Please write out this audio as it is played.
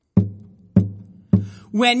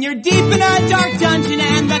When you're deep in a dark dungeon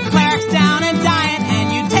and the cleric's down and dying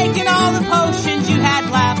and you've taken all the potions you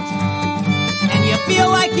had left and you feel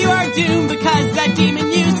like you are doomed because the demon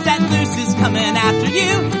you set loose is coming after you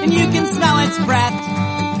and you can smell its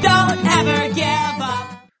breath. Don't ever give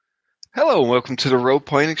up. Hello and welcome to the Role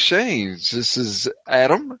Playing Exchange. This is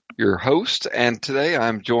Adam, your host, and today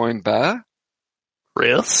I'm joined by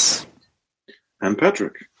Chris and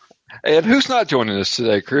Patrick. And who's not joining us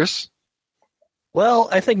today, Chris? Well,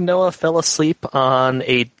 I think Noah fell asleep on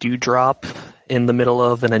a dewdrop in the middle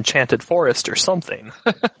of an enchanted forest or something.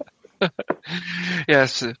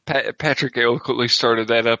 Yes, Patrick eloquently started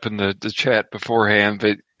that up in the chat beforehand.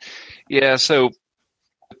 But yeah, so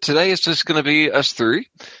today is just going to be us three.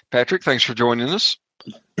 Patrick, thanks for joining us.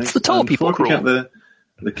 It's the tall people crew. The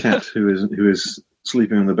cat who is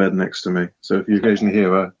sleeping on the bed next to me. So if you occasionally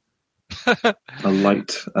hear a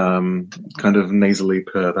light kind of nasally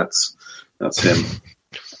purr, that's him.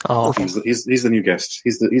 Oh, he's the new guest.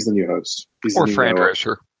 He's the new host. He's or Fran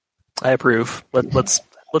Drescher. I approve. Let's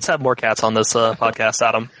have more cats on this podcast,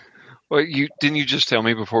 Adam. Well, didn't you just tell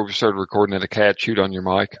me before we started recording that a cat chewed on your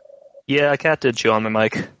mic? Yeah, a cat did chew on my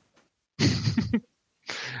mic.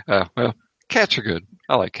 Well, cats are good.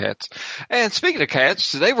 I like cats. And speaking of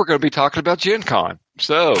cats, today we're going to be talking about Gen Con.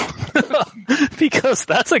 So, because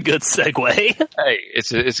that's a good segue. Hey,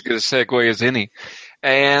 it's as good a segue as any.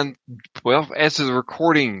 And, well, as of the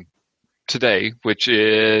recording today, which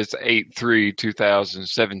is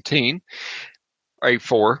 8/3/2017,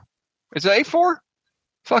 8/4. Is it 8/4?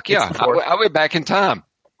 Fuck yeah. I went back in time.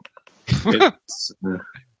 It's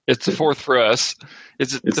the fourth for us.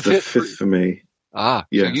 It's the fifth for me. Ah.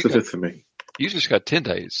 Yeah, so it's the fifth for me. You just got 10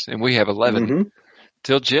 days, and we have 11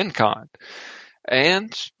 till Gen Con.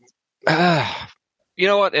 And, you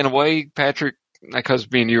know what? In a way, Patrick, because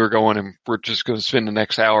me and you are going and we're just going to spend the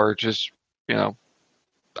next hour just,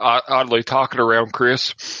 oddly talking around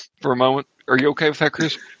Chris for a moment. Are you okay with that,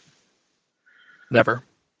 Chris? Never.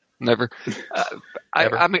 Never.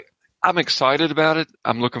 I'm excited about it.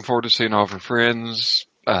 I'm looking forward to seeing all of our friends,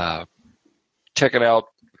 checking out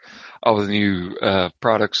all the new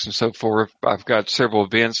products and so forth. I've got several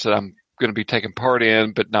events that I'm going to be taking part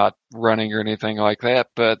in, but not running or anything like that.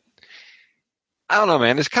 But I don't know,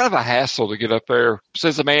 man. It's kind of a hassle to get up there.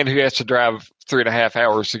 Says a man who has to drive 3.5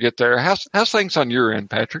 hours to get there. How's things on your end,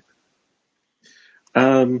 Patrick?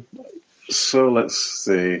 So let's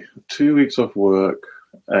see. 2 weeks off work.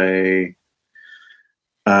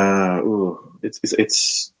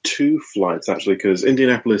 It's 2 flights actually, because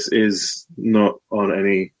Indianapolis is not on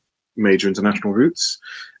any major international routes.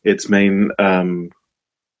 Its main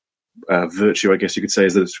virtue, I guess you could say,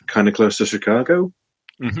 is that it's kind of close to Chicago.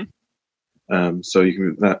 Mm-hmm. So you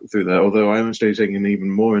can that through there. Although I'm actually taking an even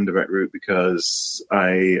more indirect route because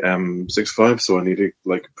I am 6'5", so I need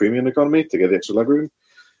premium economy to get the extra legroom.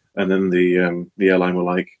 And then the airline were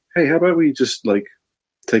like, "Hey, how about we just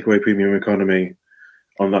take away premium economy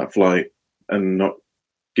on that flight and not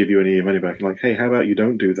give you any money back?" I'm like, "Hey, how about you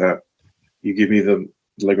don't do that? You give me the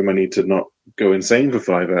legroom I need to not go insane for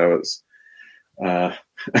 5 hours." And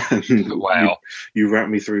wow! You route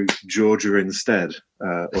me through Georgia instead,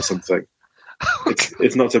 or something.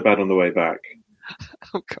 It's not so bad on the way back.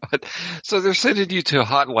 Oh God! So they're sending you to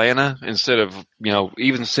Hotlanta instead of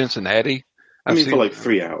even Cincinnati. I mean, for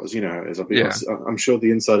 3 hours. You know how it is. I'm sure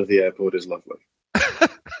the inside of the airport is lovely.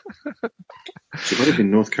 So might have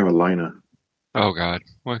been North Carolina. Oh God!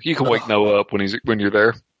 Well, you can wake Noah up when you're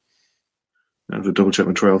there. I have to double check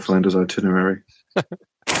my Trail Finders itinerary.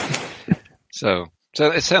 So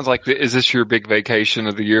it sounds like, is this your big vacation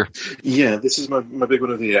of the year? Yeah, this is my big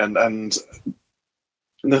one of the year, and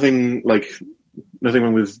nothing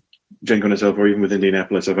wrong with Gen Con itself or even with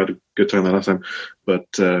Indianapolis. I've had a good time the last time, but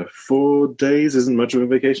 4 days isn't much of a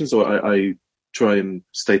vacation, so I try and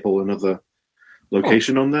staple another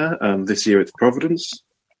location on there. This year it's Providence.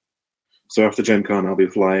 So after Gen Con, I'll be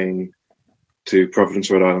flying to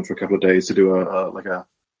Providence, Rhode Island for a couple of days to do a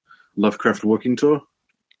Lovecraft walking tour.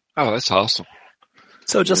 Oh, that's awesome.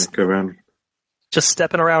 So just go around. Just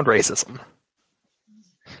stepping around racism.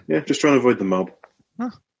 Yeah, just trying to avoid the mob. Huh.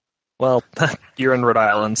 Well, you're in Rhode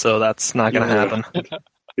Island, so that's not going to happen.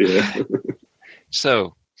 Yeah.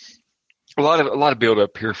 So, a lot of build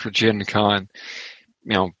up here for Gen Con.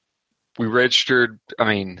 We registered.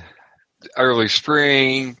 Early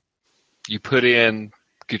spring. You put in,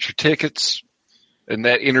 get your tickets, and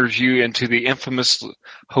that enters you into the infamous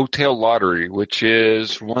hotel lottery, which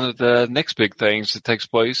is one of the next big things that takes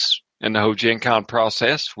place in the whole Gen Con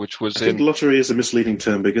process, which was I think lottery is a misleading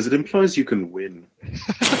term because it implies you can win.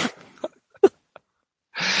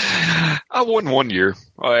 I won one year.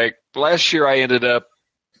 Last year I ended up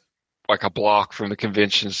like a block from the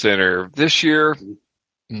convention center. This year,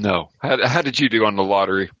 no. How did you do on the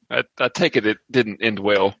lottery? I take it didn't end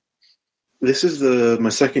well. This is my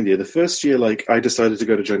second year. The first year, like, I decided to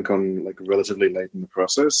go to Gen Con like relatively late in the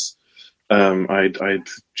process. I'd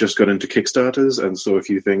just got into Kickstarters and saw a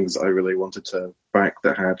few things I really wanted to back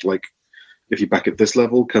that had, like, if you back at this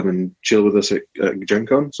level, come and chill with us at Gen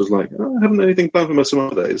Con. So I was like, I haven't anything planned for my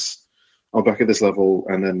summer days. I'll back at this level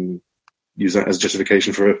and then use that as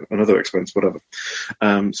justification for another expense, whatever.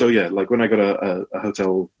 So yeah, like when I got a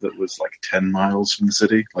hotel that was like 10 miles from the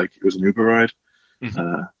city, like it was an Uber ride,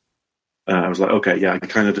 I was like, okay, yeah, I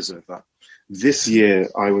kind of deserve that. This year,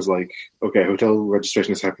 I was like, okay, hotel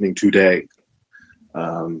registration is happening today.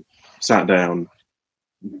 Sat down,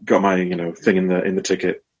 got my thing in the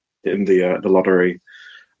ticket, in the lottery.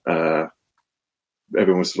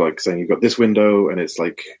 Everyone was like saying, you've got this window, and it's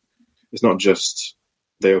like, it's not just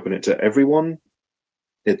they open it to everyone,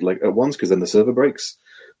 it like at once, because then the server breaks.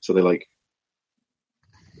 So they like,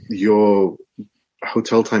 your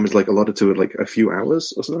hotel time is like allotted to like a few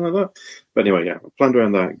hours or something like that. But anyway, yeah, I planned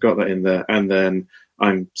around that, got that in there, and then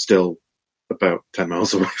I'm still about 10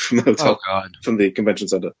 miles away from the hotel, from the convention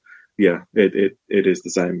center. Yeah, it is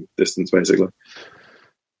the same distance basically.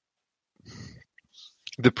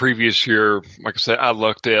 The previous year, like I said, I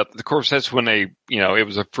lucked out. Of course, that's when it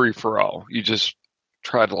was a free for all. You just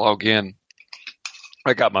try to log in.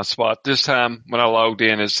 I got my spot. This time when I logged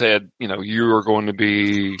in, it said, you are going to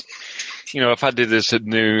be, if I did this at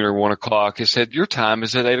noon or 1 o'clock, it said your time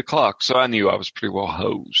is at 8 o'clock. So I knew I was pretty well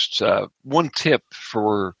hosed. One tip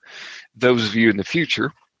for those of you in the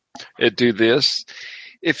future that do this: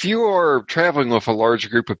 if you are traveling with a large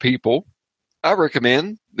group of people, I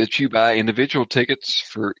recommend that you buy individual tickets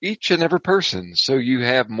for each and every person so you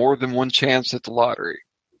have more than one chance at the lottery.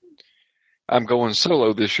 I'm going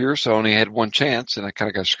solo this year, so I only had one chance, and I kind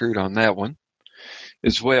of got screwed on that one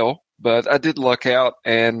as well. But I did luck out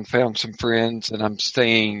and found some friends, and I'm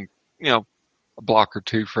staying, a block or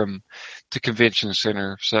two from the convention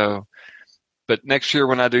center. So, but next year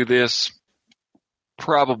when I do this,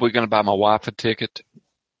 probably going to buy my wife a ticket.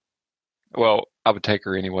 Well, I would take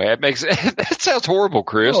her anyway. That sounds horrible,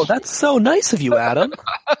 Chris. Oh, that's so nice of you, Adam.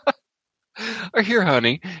 Here,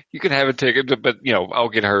 honey, you can have a ticket, but I'll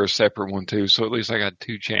get her a separate one too. So at least I got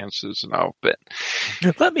two chances and all. But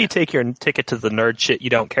let me take your ticket to the nerd shit you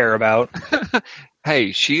don't care about.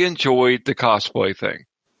 Hey, she enjoyed the cosplay thing.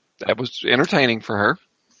 That was entertaining for her.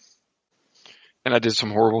 And I did some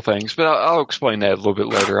horrible things, but I'll explain that a little bit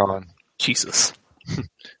later on. Jesus.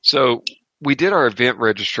 So we did our event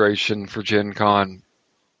registration for Gen Con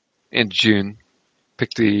in June.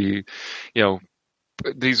 Picked the,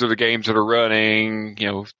 these are the games that are running,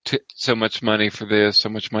 so much money for this, so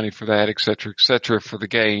much money for that, et cetera, for the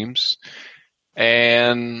games.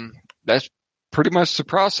 And that's pretty much the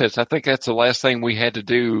process. I think that's the last thing we had to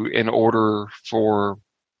do in order for,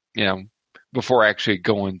 before actually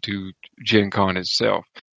going to Gen Con itself.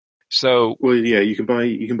 So, well, yeah, you can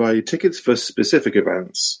buy tickets for specific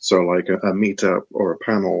events. So like a meetup or a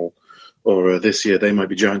panel, or this year they might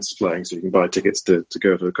be Giants playing, so you can buy tickets to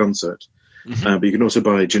go to a concert. Mm-hmm. But you can also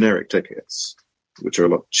buy generic tickets, which are a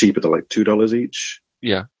lot cheaper. They're like $2 each.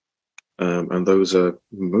 Yeah. And those are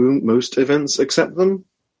most events accept them,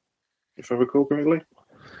 if I recall correctly.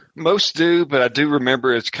 Most do, but I do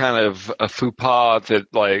remember it's kind of a faux pas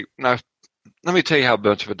that, like, now, let me tell you how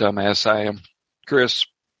much of a dumbass I am. Chris,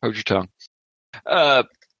 hold your tongue.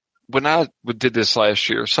 When I did this last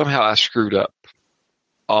year, somehow I screwed up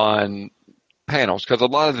on panels, because a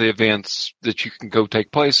lot of the events that you can go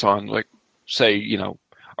take place on, like, say, the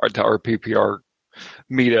RPPR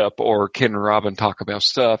meetup or Ken and Robin talk about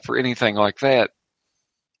stuff or anything like that,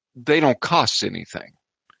 they don't cost anything.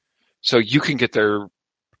 So you can get there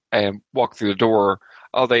and walk through the door.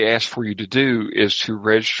 All they ask for you to do is to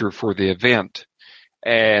register for the event.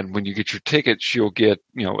 And when you get your tickets, you'll get,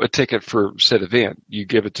 a ticket for said event. You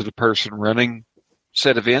give it to the person running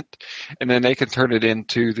said event, and then they can turn it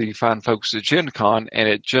into the fine folks at Gen Con, and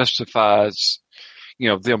it justifies,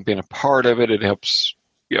 them being a part of it. It helps,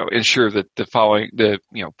 ensure that the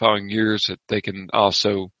following years that they can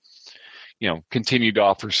also, continue to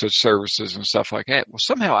offer such services and stuff like that. Well,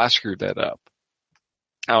 somehow I screwed that up.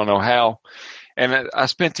 I don't know how. And I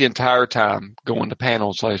spent the entire time going to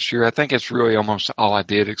panels last year. I think it's really almost all I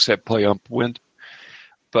did except play Upwind.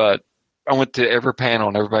 But I went to every panel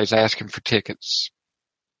and everybody's asking for tickets.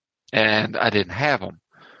 And I didn't have them.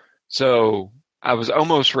 So I was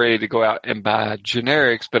almost ready to go out and buy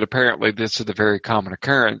generics, but apparently this is a very common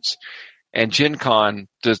occurrence. And Gen Con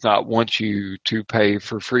does not want you to pay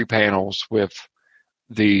for free panels with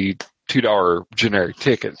the $2 generic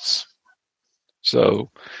tickets. So,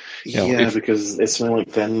 because it's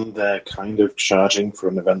like then they're kind of charging for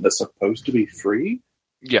an event that's supposed to be free.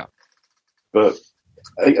 Yeah. But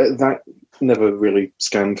that never really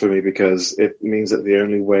scanned for me because it means that the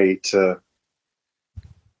only way to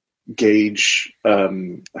gauge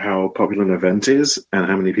how popular an event is and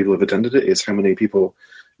how many people have attended it is how many people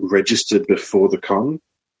registered before the con,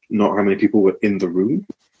 not how many people were in the room.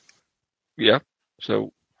 Yeah.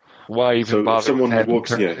 So why even bother? Someone who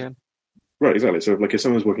walks, right, exactly. So if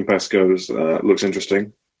someone's walking past, goes, looks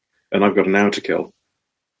interesting, and I've got an hour to kill,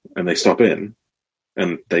 and they stop in,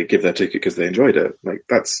 and they give their ticket because they enjoyed it.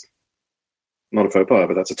 That's not a faux pas,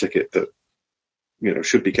 but that's a ticket that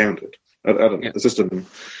should be counted. I don't know. Yeah. The system,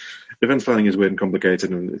 event planning is weird and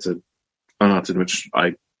complicated, and it's an art in which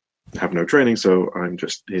I have no training, so I'm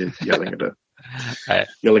just here yelling at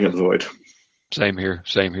yelling at the void. Same here.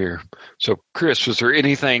 So, Chris, was there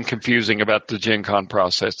anything confusing about the Gen Con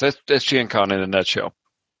process? That's Gen Con in a nutshell.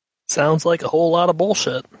 Sounds like a whole lot of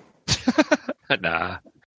bullshit. Nah.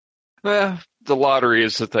 Well, the lottery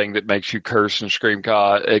is the thing that makes you curse and scream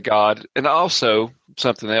at God. And also,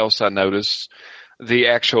 something else I noticed, the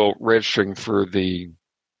actual registering for the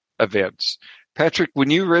events. Patrick, when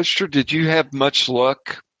you registered, did you have much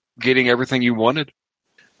luck getting everything you wanted?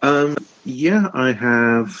 Yeah, I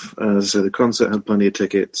have. So the concert had plenty of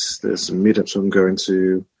tickets. There's some meetups I'm going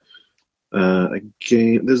to.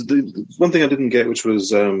 Again, there's the one thing I didn't get, which was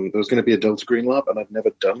there was going to be a Delta Green LARP, and I'd never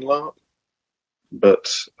done LARP.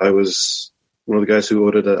 But I was one of the guys who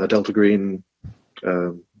ordered a Delta Green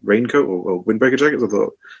raincoat or windbreaker jacket. So I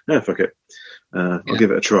thought, fuck it. I'll give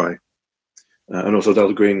it a try. And also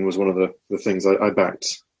Delta Green was one of the things I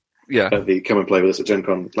backed. Yeah. At the come and play with us at Gen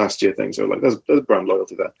Con last year thing. So there's brand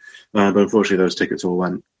loyalty there. But unfortunately those tickets all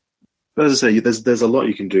went. But as I say, there's a lot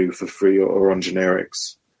you can do for free or on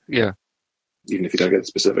generics. Yeah. Even if you don't get the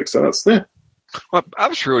specifics. So that's, yeah. Well, I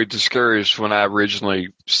was really discouraged when I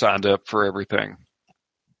originally signed up for everything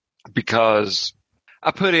because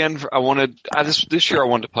I put in, this year I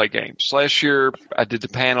wanted to play games. Last year I did the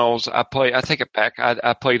panels. I take it back.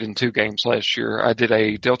 I played in 2 games last year. I did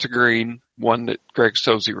a Delta Green, one that Greg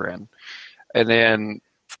Stosey ran. And then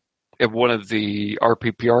at one of the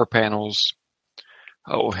RPPR panels,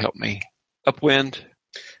 oh, help me, Upwind.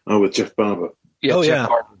 Oh, with Jeff Barber. Yeah, Jeff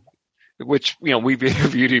Barber. Which, we've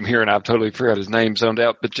interviewed him here and I've totally forgot his name, zoned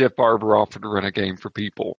out, but Jeff Barber offered to run a game for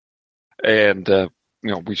people. And,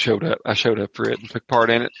 we showed up. I showed up for it and took part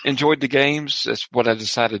in it. Enjoyed the games. That's what I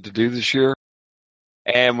decided to do this year.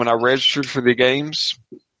 And when I registered for the games,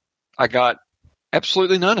 I got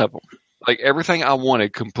absolutely none of them. Everything I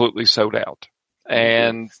wanted completely sold out.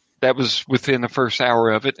 And that was within the first hour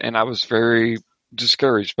of it. And I was very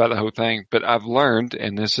discouraged by the whole thing. But I've learned,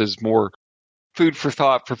 and this is more food for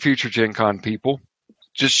thought for future Gen Con people,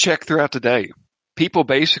 just check throughout the day. People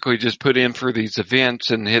basically just put in for these events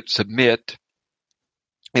and hit submit,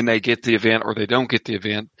 and they get the event or they don't get the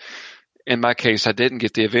event. In my case, I didn't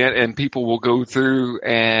get the event, and people will go through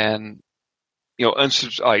and,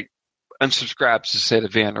 unsubscribe to said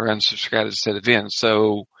event or unsubscribe to said event.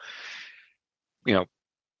 So,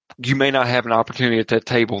 you may not have an opportunity at that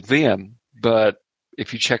table then, but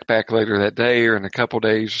if you check back later that day or in a couple of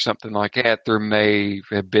days or something like that, there may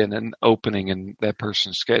have been an opening in that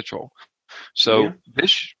person's schedule. So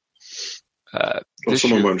or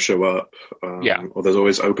someone won't show up. Or there's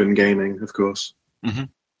always open gaming, of course. Mm-hmm.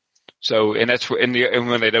 So, and that's and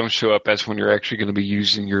when they don't show up, that's when you're actually going to be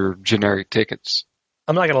using your generic tickets.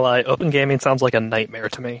 I'm not going to lie. Open gaming sounds like a nightmare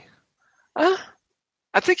to me. I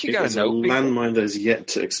think you got to know. It's a landmine that is yet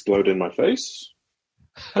to explode in my face.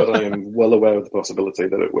 But I am well aware of the possibility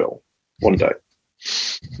that it will one day.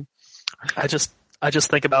 I just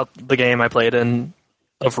think about the game I played in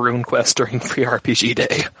of RuneQuest during Free RPG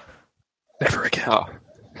Day. Never again. Oh.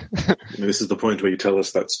 This is the point where you tell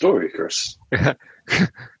us that story, Chris.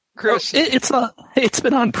 Chris, it's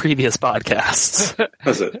been on previous podcasts.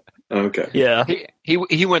 Has it? Okay. Yeah.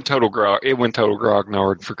 He went total grog. It went total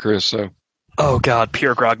grognard for Chris. So. Oh God,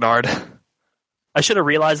 pure grognard. I should have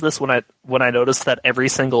realized this when I noticed that every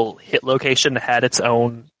single hit location had its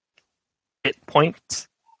own hit points.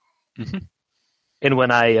 Mm-hmm. And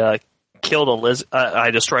when I killed a lizard,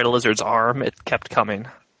 I destroyed a lizard's arm. It kept coming.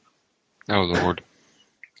 Oh Lord!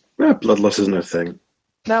 Yeah, bloodlust isn't a thing.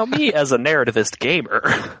 Now, me as a narrativist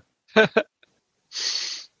gamer.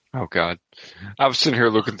 Oh God! I was sitting here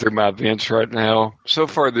looking through my events right now. So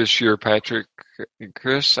far this year, Patrick and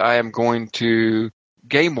Chris, I am going to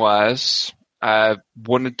game-wise. I've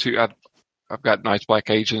got Night's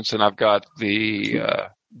Black Agents and I've got the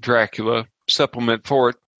Dracula supplement for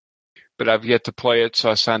it, but I've yet to play it,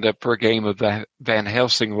 so I signed up for a game of the Van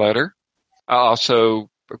Helsing letter.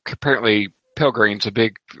 Also, apparently, Pelgrane's a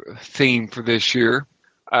big theme for this year.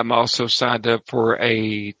 I'm also signed up for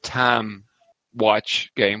a Time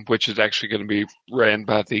Watch game, which is actually going to be ran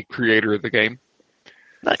by the creator of the game,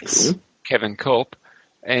 Nice. Kevin Culp.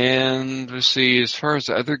 And let's see, as far as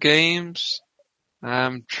other games,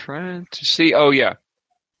 I'm trying to see. Oh, yeah.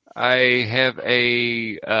 I have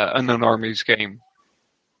a Unknown Armies game,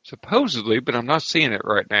 supposedly, but I'm not seeing it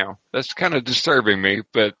right now. That's kind of disturbing me,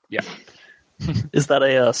 but yeah. Is that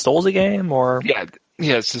a Stolzy game or? Yeah,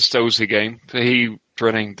 it's the Stolzy game. He's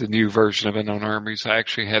running the new version of Unknown Armies. I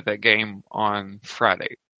actually had that game on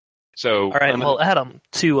Friday. So, All right. Well, Adam,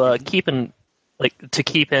 to keep in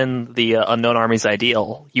the Unknown Armies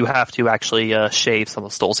ideal, you have to actually shave some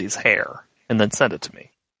of Stolzy's hair and then send it to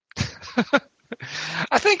me.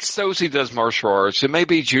 I think Stolzy does martial arts. It may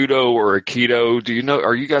be judo or aikido. Do you know?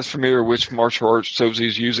 Are you guys familiar with which martial arts Stolzy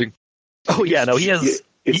is using? Oh yeah, no, he has.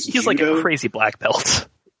 He's like a crazy black belt.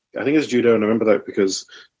 I think it's judo, and I remember that because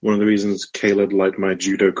one of the reasons Caleb liked my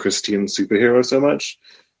judo Christian superhero so much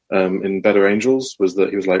in Better Angels was that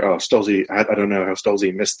he was like, "Oh, Stolzy, I don't know how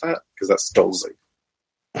Stolzy missed that because that's Stolzy."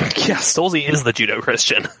 Yeah, Stolzy is the judo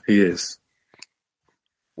Christian. He is.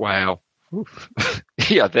 Wow.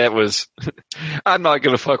 Yeah, that was. I'm not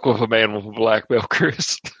going to fuck with a man with a black belt,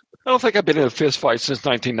 Chris. I don't think I've been in a fist fight since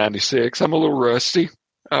 1996. I'm a little rusty.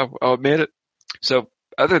 I'll admit it. So,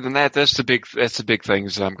 other than that, that's the big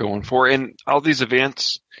things that I'm going for. And all these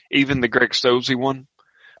events, even the Greg Stolzy one,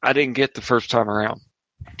 I didn't get the first time around.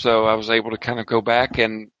 So I was able to kind of go back,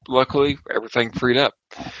 and luckily everything freed up.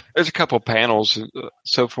 There's a couple panels and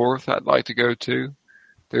so forth I'd like to go to.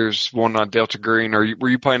 There's one on Delta Green. Were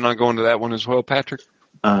you planning on going to that one as well, Patrick?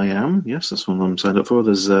 I am. Yes, that's one I'm signed up for.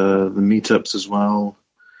 There's the meetups as well.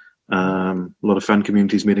 A lot of fan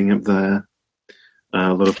communities meeting up there.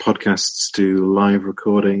 A lot of podcasts do live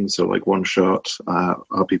recordings, so like One Shot,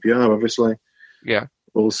 RPPR, obviously. Yeah.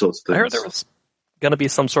 All sorts of things. I heard there was going to be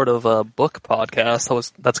some sort of book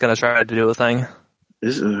podcast that's going to try to do a thing.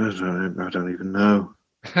 Is it? I don't even know.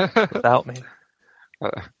 Without me.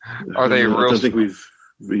 Are they real? I don't think we've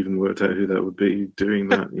even worked out who that would be doing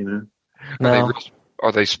that, you know? No.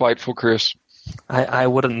 Are they spiteful, Chris? I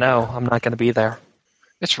wouldn't know. I'm not going to be there.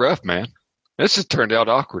 It's rough, man. This has turned out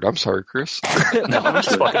awkward. I'm sorry, Chris. No, I'm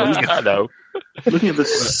just fucking with you. I know. Looking at the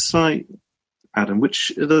site, Adam,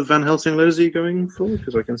 which of the Van Helsing loads are you going for?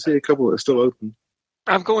 Because I can see a couple that are still open.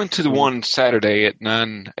 I'm going to the one Saturday at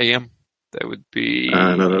 9 a.m. That would be...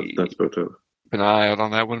 no, that's booked up. Keep an eye out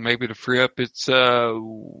on that one, maybe to free up. It's,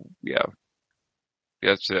 yeah.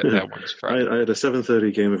 That's it. Yeah. That one's Friday. I had a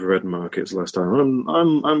 7:30 game of Red Markets last time.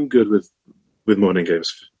 I'm good with morning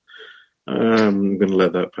games. I'm going to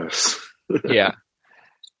let that pass. Yeah.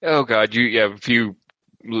 Oh God, if you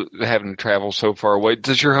having to travel so far away,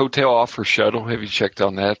 does your hotel offer shuttle? Have you checked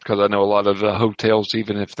on that? Because I know a lot of the hotels,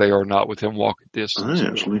 even if they are not within walking distance. I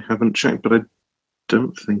actually haven't checked, but I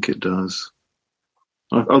don't think it does.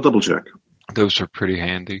 I'll double check. Those are pretty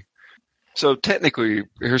handy. So technically,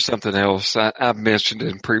 here's something else I've mentioned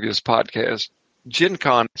in previous podcasts. Gen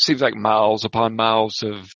Con seems like miles upon miles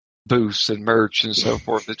of booths and merch and so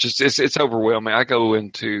forth. It's overwhelming. I go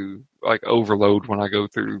into like overload when I go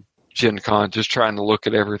through Gen Con, just trying to look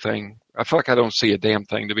at everything. I feel like I don't see a damn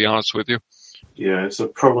thing, to be honest with you. Yeah, it's a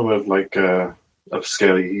problem of like of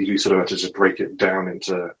scale. You sort of have to just break it down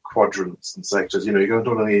into quadrants and sectors. You know, you go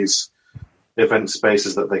into one of these event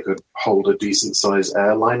spaces that they could hold a decent sized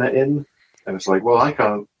airliner in, and it's like, well, I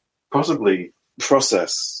can't possibly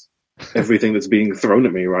process everything that's being thrown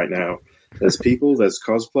at me right now. There's people, there's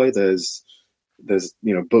cosplay, there's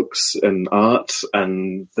books and art,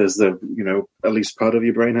 and there's at least part of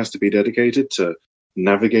your brain has to be dedicated to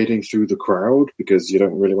navigating through the crowd because you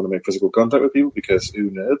don't really want to make physical contact with people because who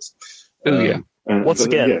nerds. Yeah. Once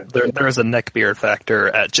again, there is a neckbeard factor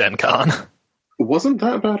at Gen Con. Wasn't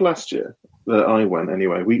that bad last year that I went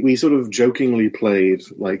anyway. We sort of jokingly played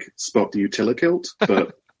like Spot the Utilikilt,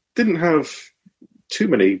 but didn't have too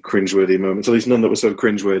many cringeworthy moments, at least none that were so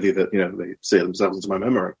cringeworthy that, they sear themselves into my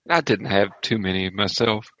memory. I didn't have too many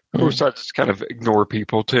myself. Of course, I just kind of ignore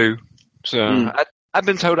people too. So I've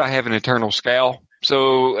been told I have an eternal scowl.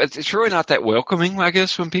 So it's really not that welcoming, I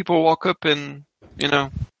guess, when people walk up and,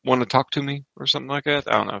 want to talk to me or something like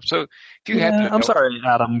that. I don't know. So if you happen to I'm sorry,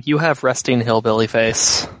 Adam. You have resting hillbilly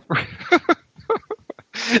face.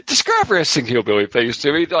 Describe resting hillbilly face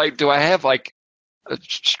to me. Like, do I have like a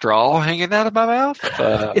straw hanging out of my mouth?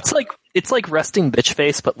 It's like resting bitch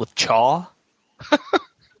face, but with chaw.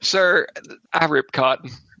 Sir, I rip cotton,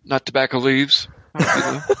 not tobacco leaves.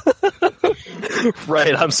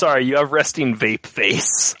 Right, I'm sorry. You have resting vape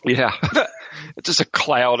face. Yeah. It's just a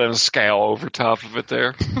cloud and a scowl over top of it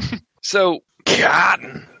there. So,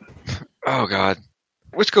 God. oh God,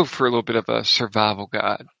 let's go for a little bit of a survival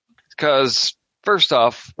guide. Because first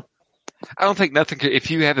off, I don't think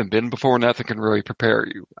if you haven't been before, nothing can really prepare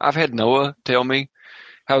you. I've had Noah tell me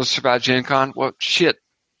how to survive Gen Con. Well, shit,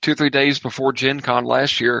 2 or 3 days before Gen Con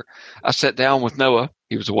last year, I sat down with Noah.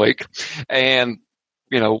 He was awake. And,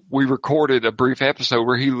 we recorded a brief episode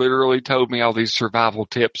where he literally told me all these survival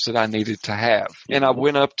tips that I needed to have. And I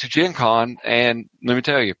went up to Gen Con, and let me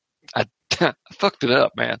tell you, I fucked it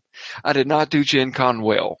up, man. I did not do Gen Con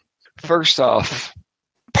well. First off,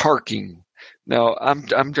 parking. Now,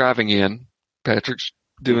 I'm driving in. Patrick's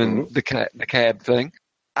doing the cab thing.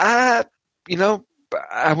 I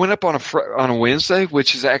went up on a Wednesday,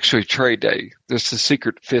 which is actually trade day. There's the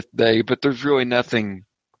secret 5th day, but there's really nothing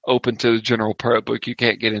open to the general public. You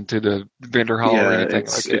can't get into the vendor hall or anything like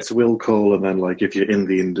that. It's will call, and then if you're in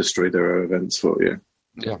the industry, there are events for you.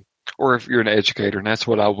 Yeah, or if you're an educator, and that's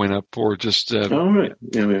what I went up for. Just all right,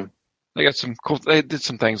 yeah. They got some cool. They did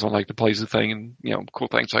some things on the Plaza thing, and cool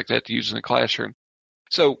things like that to use in the classroom.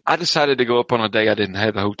 So I decided to go up on a day I didn't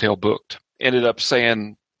have the hotel booked. Ended up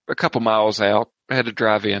staying a couple miles out. I had to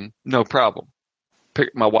drive in, no problem.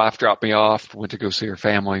 My wife dropped me off. Went to go see her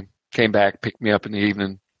family. Came back, picked me up in the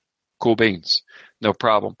evening. Cool beans, no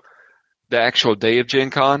problem. The actual day of Gen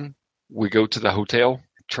Con, we go to the hotel,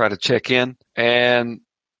 try to check in, and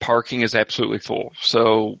parking is absolutely full.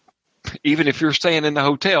 So even if you're staying in the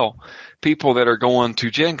hotel, people that are going to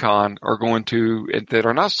Gen Con that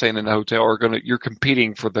are not staying in the hotel you're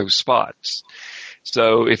competing for those spots.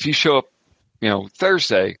 So if you show up,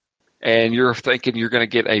 Thursday and you're thinking you're going to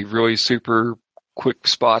get a really super quick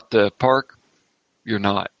spot to park, you're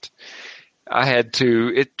not.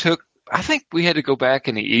 I think we had to go back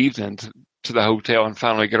in the evening to the hotel and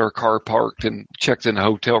finally get our car parked and checked in the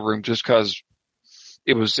hotel room just because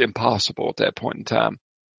it was impossible at that point in time.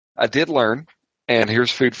 I did learn, and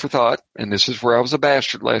here's food for thought, and this is where I was a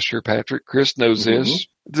bastard last year, Patrick. Chris knows this.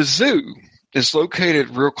 The zoo is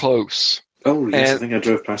located real close. Oh, yes, I think I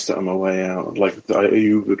drove past it on my way out.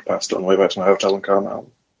 You would pass it on the way back to my hotel in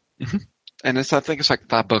Carmel. Mm-hmm. And I think it's like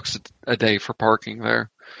 $5 a day for parking there.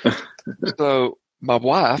 So my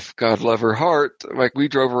wife, God love her heart, we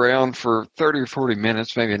drove around for 30 or 40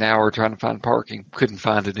 minutes, maybe an hour trying to find parking. Couldn't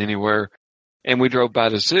find it anywhere. And we drove by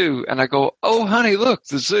the zoo, and I go, oh, honey, look,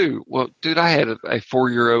 the zoo. Well, dude, I had a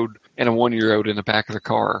 4-year-old and a 1-year-old in the back of the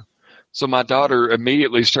car. So my daughter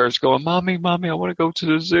immediately starts going, Mommy, I want to go to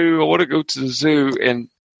the zoo. I want to go to the zoo. And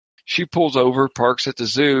she pulls over, parks at the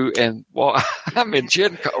zoo, and while I'm in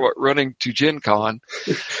running to Gen Con.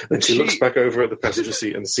 And she looks back over at the passenger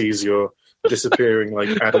seat and sees your disappearing,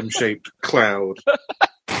 Adam-shaped cloud,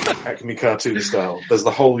 Acme cartoon style. There's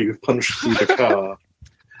the hole you've punched through the car.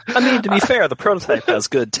 I mean, to be fair, the prototype has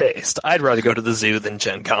good taste. I'd rather go to the zoo than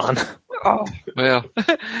Gen Con. Oh, well,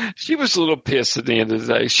 she was a little pissed at the end of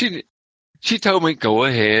the day. She told me, go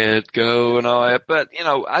ahead, go and all that. But,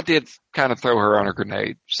 I did kind of throw her on a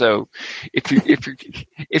grenade. So if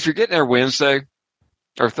you're getting there Wednesday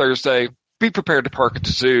or Thursday, be prepared to park at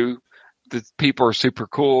the zoo. The people are super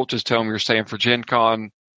cool. Just tell them you're staying for Gen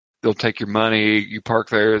Con. They'll take your money. You park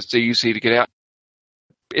there. It's easy to get out.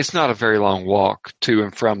 It's not a very long walk to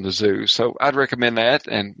and from the zoo. So I'd recommend that.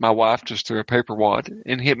 And my wife just threw a paper wad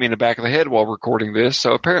and hit me in the back of the head while recording this.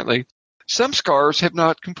 So apparently some scars have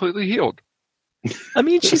not completely healed. I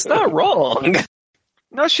mean, she's not wrong.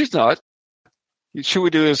 No, she's not. Should we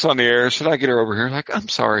do this on the air? Should I get her over here? I'm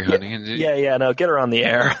sorry, honey. Yeah, no, get her on the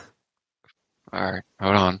air. All right,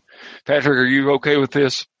 hold on. Patrick, are you okay with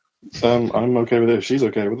this? I'm okay with it. She's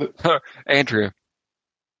okay with it. Andrea,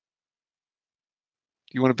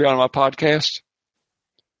 you want to be on my podcast?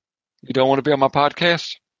 You don't want to be on my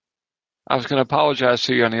podcast? I was going to apologize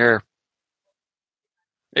to you on the air.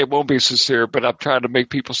 It won't be sincere, but I'm trying to make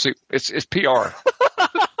people see it's PR.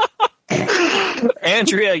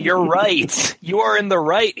 Andrea, you're right. You are in the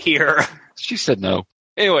right here. She said no.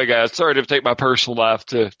 Anyway, guys, sorry to take my personal life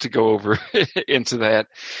to go over into that.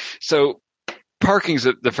 So parking's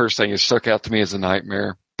the first thing that stuck out to me as a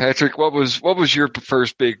nightmare. Patrick, what was your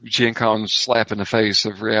first big Gen Con slap in the face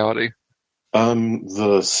of reality?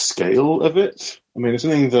 The scale of it. I mean, it's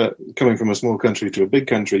something that coming from a small country to a big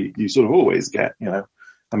country, you sort of always get,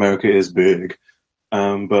 America is big.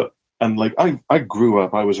 But I grew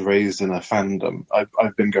up, I was raised in a fandom.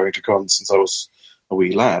 I've been going to cons since I was a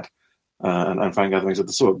wee lad. And fan gatherings of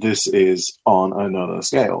the sort. This is on another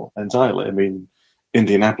scale entirely. I mean,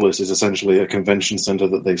 Indianapolis is essentially a convention center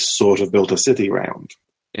that they sort of built a city around.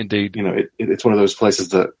 Indeed. It's one of those places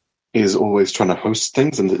that is always trying to host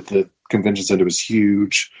things, and the convention center is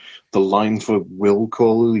huge. The line for Will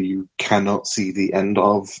Call you cannot see the end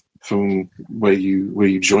of from where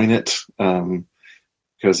you join it,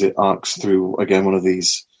 because it arcs through, again, one of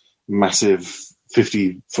these massive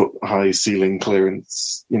 50-foot high ceiling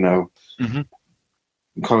clearance,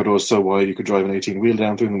 corridors so wide you could drive an 18-wheel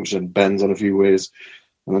down through them, which then bends on a few ways,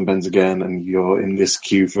 and then bends again, and you're in this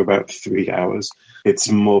queue for about 3 hours. It's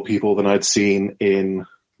more people than I'd seen in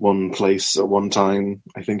one place at one time,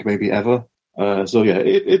 I think maybe ever. So yeah,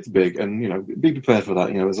 it's big, and be prepared for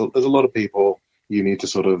that. There's a lot of people. You need to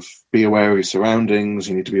sort of be aware of your surroundings.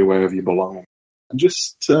 You need to be aware of your belongings. And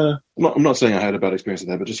just, I'm not saying I had a bad experience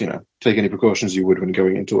there, but just take any precautions you would when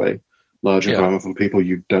going into a large environment full of people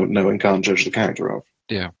you don't know and can't judge the character of.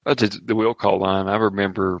 Yeah, I did the will call line. I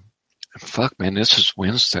remember. Fuck, man, this is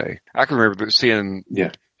Wednesday. I can remember seeing.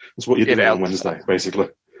 Yeah, that's what you did on Wednesday, basically.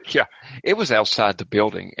 Yeah, it was outside the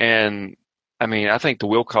building, and I mean, I think the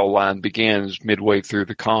will call line begins midway through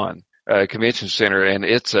the convention center, and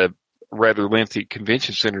it's a rather lengthy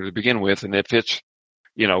convention center to begin with, and if it's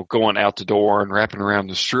going out the door and wrapping around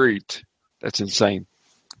the street, that's insane.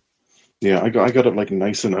 Yeah, I got up like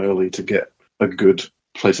nice and early to get a good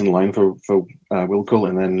place in line for will call,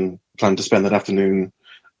 and then planned to spend that afternoon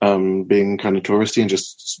being kind of touristy and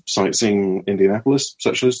just sightseeing Indianapolis,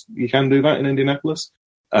 such as you can do that in Indianapolis.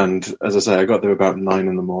 And as I say, I got there about 9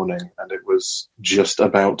 a.m, and it was just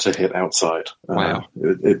about to hit outside. Wow.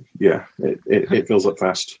 It fills up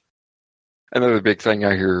fast. Another big thing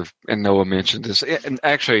I hear, and Noah mentioned this, and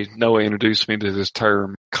actually Noah introduced me to this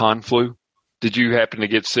term, con flu. Did you happen to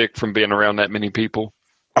get sick from being around that many people?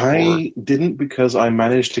 I didn't, because I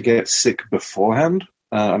managed to get sick beforehand.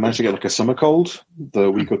 I managed to get like a summer cold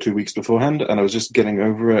the week or 2 weeks beforehand, and I was just getting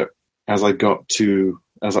over it as I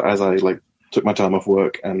took my time off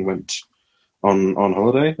work and went on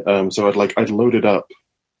holiday. So I'd loaded up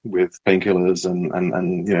with painkillers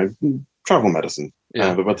and travel medicine.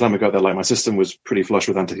 Yeah. But by the time I got there, my system was pretty flush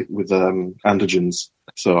with antigens,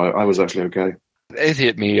 so I was actually okay. It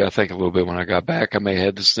hit me, I think, a little bit when I got back. I may have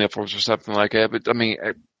had the sniffles or something like that. But I mean,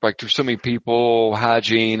 there's so many people.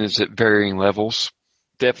 Hygiene is at varying levels.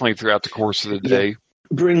 Definitely throughout the course of the day.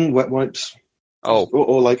 Bring wet wipes. Oh,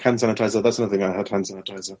 or like hand sanitizer. That's another thing. I had hand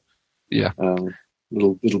sanitizer. Yeah.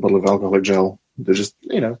 Little bottle of alcoholic gel. They're just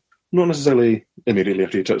not necessarily immediately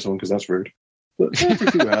after you touch someone, because that's rude. But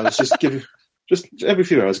every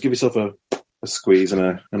few hours, give yourself a squeeze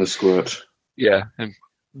and a squirt. Yeah, and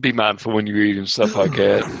be mindful when you're eating stuff like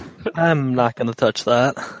that. I'm not going to touch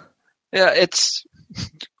that. Yeah, it's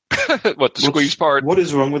squeeze part. What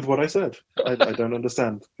is wrong with what I said? I don't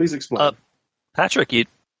understand. Please explain. Patrick,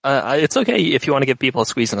 it's okay if you want to give people a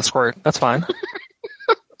squeeze and a squirt. That's fine.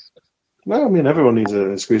 No, I mean, everyone needs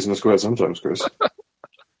a squeeze and a squirt sometimes, Chris.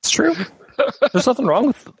 It's true. There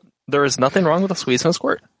is nothing wrong with a squeeze and a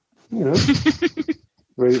squirt.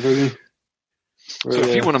 Very, very, so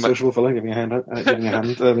if you want to sociable for giving a hand.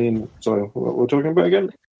 I mean, sorry, what we're talking about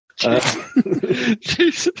again?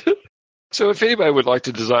 So if anybody would like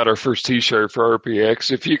to design our first T-shirt for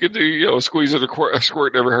RPX, if you could do, a squeeze and a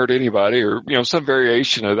squirt never hurt anybody, or some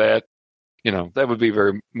variation of that, that would be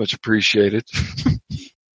very much appreciated.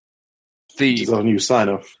 This is our new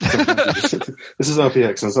sign-off. This is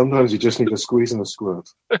RPX, and sometimes you just need a squeeze and a squirt.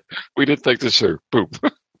 We did think this through. Boom.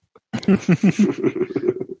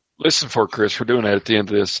 Listen for Chris. We're doing that at the end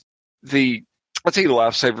of this. I'll tell you the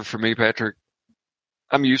lifesaver for me, Patrick.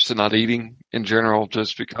 I'm used to not eating in general,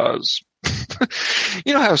 just because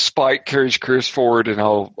you know how Spike carries Chris forward in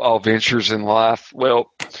all ventures in life. Well,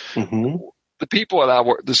 the people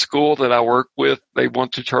the school that I work with, they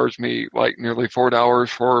want to charge me like nearly $4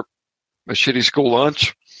 for a shitty school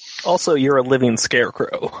lunch. Also, you're a living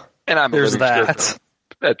scarecrow. And I'm There's a living that. scarecrow.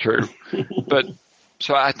 That's true. But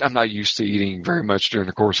so I'm not used to eating very much during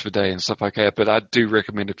the course of a day and stuff like that. But I do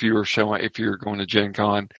recommend if you're going to Gen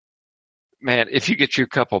Con, man, if you get you a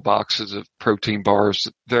couple boxes of protein bars,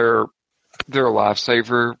 they're a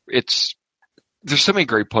lifesaver. There's so many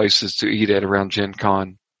great places to eat at around Gen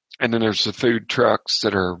Con. And then there's the food trucks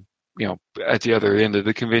that are, at the other end of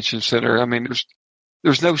the convention center. I mean,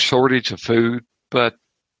 there's no shortage of food, but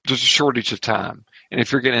there's a shortage of time. And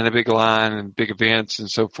if you're getting in a big line and big events and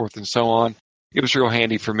so forth and so on, it was real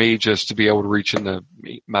handy for me just to be able to reach into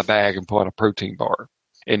my bag and pull out a protein bar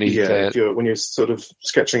and eat that. When you're sort of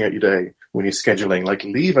sketching out your day, when you're scheduling,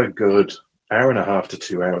 leave a good hour and a half to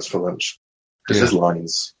 2 hours for lunch. Because there's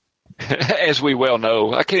lines. As we well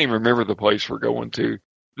know, I can't even remember the place we're going to.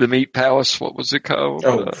 The Meat Palace, what was it called?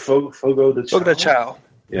 Fogo de Chao. Fogo de Chao.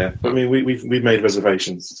 Yeah, I mean, we've made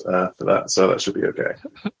reservations for that, so that should be okay.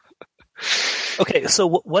 Okay, so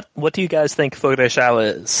what do you guys think Fogo de Chão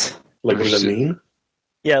is? Like, what does that mean?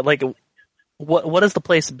 Yeah, like what does the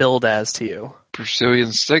place build as to you? Brazilian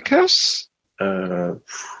steakhouse?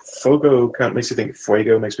 Fogo makes you think.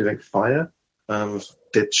 Fuego makes me think fire.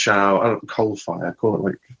 De Chão, I don't coal fire. Call it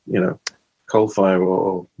like coal fire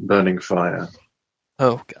or burning fire.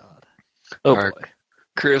 Oh God. Oh All right. boy.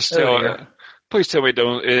 Chris, please tell me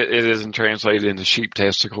it isn't translated into sheep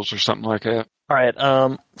testicles or something like that. All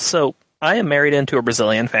right. So I am married into a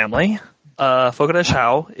Brazilian family. Fogo de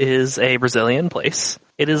Chão is a Brazilian place.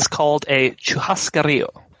 It is called a churrascaria,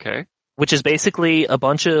 Okay. which is basically a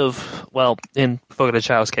bunch of, well, in Fogo de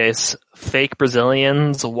Chão's case, fake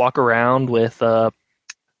Brazilians walk around with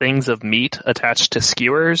things of meat attached to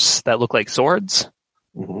skewers that look like swords.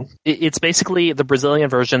 Mm-hmm. It's basically the Brazilian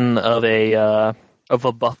version of a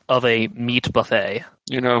meat buffet.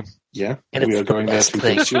 Yeah, And we it's are the going there best to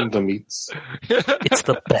thing. consume the meats. It's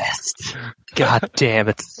the best. God damn,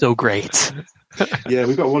 it's so great. Yeah,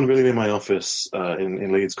 we've got one really near my office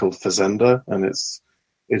in Leeds called Fazenda, and it's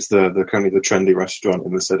the currently the trendy restaurant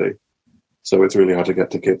in the city. So it's really hard to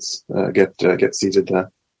get tickets, get seated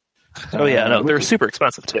there. Oh yeah, no, they're super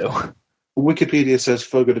expensive too. Wikipedia says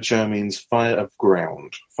Fogo de Chão means fire of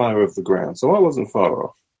the ground. So I wasn't far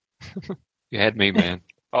off. You had me, man.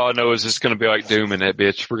 All I know is it's going to be like Doom in that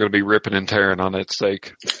bitch. We're going to be ripping and tearing on that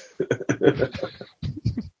steak.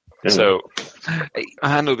 So,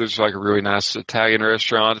 I know there's like a really nice Italian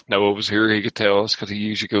restaurant. If Noah was here, he could tell us because he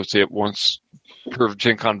usually goes to it once per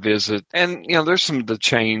Gen Con visit. And, there's some of the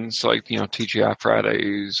chains like, TGI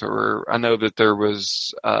Fridays, or I know that there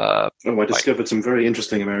was... I discovered some very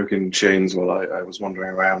interesting American chains while I was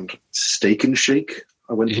wandering around. Steak and Shake.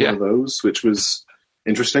 I went to one of those, which was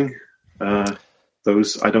interesting.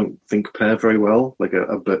 Those I don't think pair very well.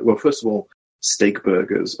 Well, first of all, steak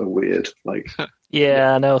burgers are weird. Like,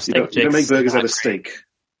 yeah, no, you don't make burgers out of steak.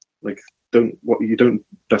 Like,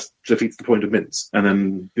 that defeats the point of mince. And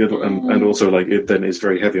then and also like it then is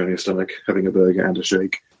very heavy on your stomach having a burger and a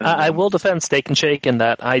shake. I will defend Steak and Shake in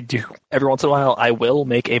that I do every once in a while I will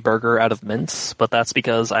make a burger out of mince, but that's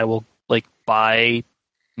because I will like buy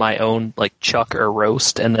my own like chuck or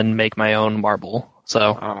roast and then make my own marble.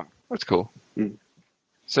 So that's cool.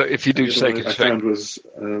 So if you do steak and I shake, found was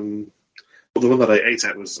the one that I ate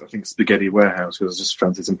at was I think Spaghetti Warehouse because I just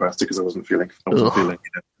fancied some pasta because I wasn't feeling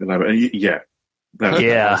yeah.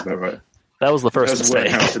 That's about right. That was the first There's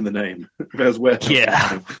mistake. Warehouse in the name. There's Warehouse. Yeah. In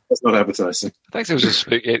the name. That's not advertising. I think there was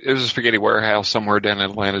a spaghetti warehouse somewhere down in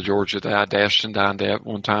Atlanta, Georgia that I dashed and dined at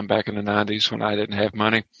one time back in the 90s when I didn't have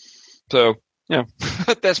money. So,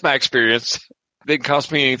 that's my experience. Didn't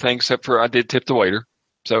cost me anything except for I did tip the waiter.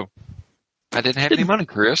 So, I didn't have any money,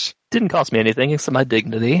 Chris. Didn't cost me anything except my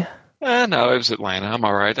dignity. No, it was Atlanta. I'm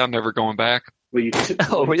all right. I'm never going back. Well,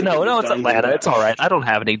 No, it's Atlanta. It's all right. I don't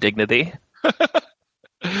have any dignity.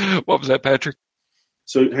 What was that, Patrick?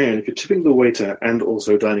 So, hang on. If you're tipping the waiter and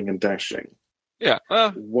also dining and dashing, yeah.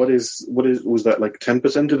 Was that like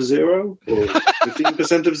 10% of zero or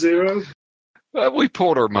 15% of zero? We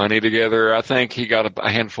pulled our money together. I think he got a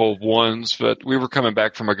handful of ones, but we were coming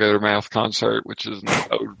back from a Guttermouth concert, which is an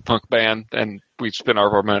old punk band, and we spent all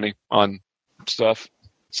of our money on stuff.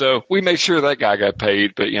 So we made sure that guy got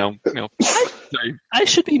paid, but I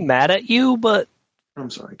should be mad at you, but I'm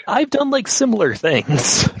sorry. I've done like similar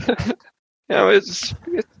things. It's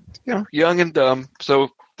young and dumb. So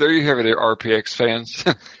there you have it, RPX fans.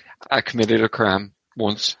 I committed a crime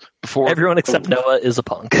once before. Everyone except Noah is a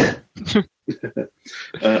punk.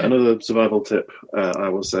 Another survival tip I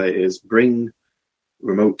will say is bring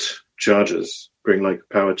remote chargers. Bring like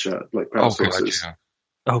power sources. God, yeah.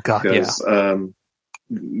 Oh God, because,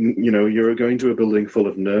 you're going to a building full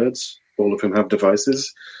of nerds. All of whom have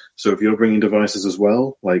devices. So if you're bringing devices as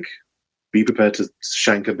well, like be prepared to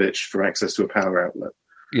shank a bitch for access to a power outlet.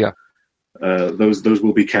 Yeah. Those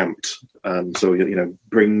will be camped. So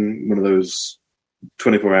bring one of those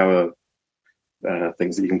 24-hour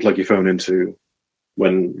things that you can plug your phone into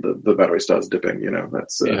when the battery starts dipping.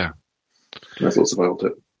 That's a little survival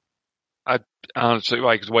tip. I honestly,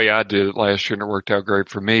 like the way I did it last year, and it worked out great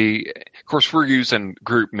for me. Of course, we're using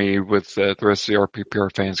GroupMe with the rest of the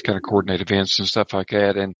RPPR fans, kind of coordinate events and stuff like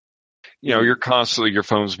that. And you're constantly your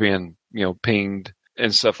phone's being pinged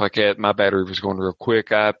and stuff like that. My battery was going real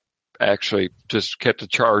quick. I actually just kept a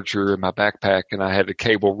charger in my backpack, and I had a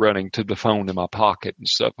cable running to the phone in my pocket and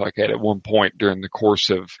stuff like that. At one point during the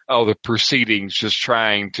course of all the proceedings, just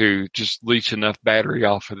trying to just leech enough battery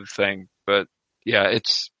off of the thing. But yeah,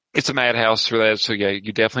 it's a madhouse for that. So yeah,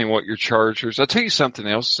 you definitely want your chargers. I'll tell you something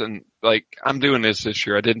else. And like, I'm doing this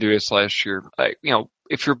year. I didn't do this last year. Like,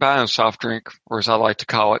 if you're buying a soft drink, or as I like to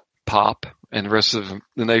call it, pop, and the rest of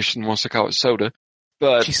the nation wants to call it soda.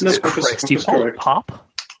 But Jesus Christ, you call it pop?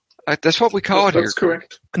 That's what we call it here. That's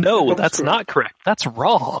correct. No, that's not correct. That's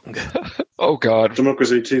wrong. Oh, God.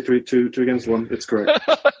 Democracy, 2 against 1. It's correct.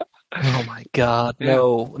 Oh, my God. Yeah.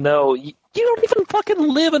 No. You don't even fucking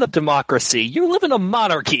live in a democracy. You live in a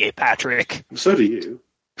monarchy, Patrick. So do you.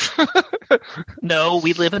 No,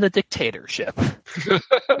 we live in a dictatorship.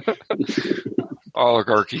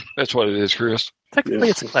 Oligarchy. That's what it is, Chris. Technically,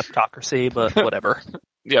 Yeah. it's a kleptocracy, but whatever.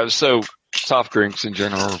 Yeah, so soft drinks in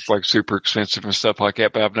general are like super expensive and stuff like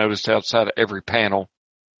that, but I've noticed outside of every panel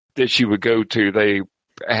that you would go to, they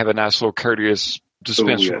have a nice little courteous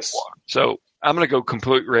dispenser of water. So I'm going to go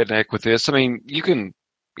complete redneck with this. I mean, you can,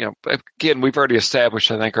 again, we've already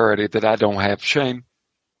established, I think already, that I don't have shame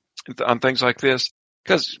on things like this.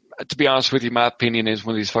 Because, to be honest with you, my opinion is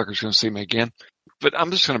when these fuckers going to see me again. But I'm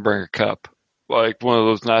just going to bring a cup. Like one of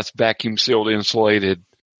those nice vacuum-sealed, insulated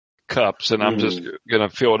cups. And I'm just going to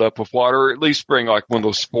fill it up with water. Or at least bring like one of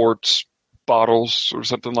those sports bottles or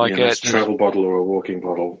something like that. A travel bottle or a walking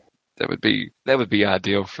bottle. That would be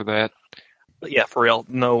ideal for that. But yeah, for real.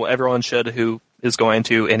 No, everyone should who is going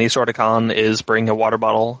to any sort of con is bring a water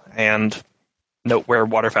bottle and note where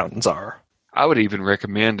water fountains are. I would even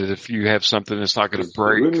recommend it if you have something that's not going to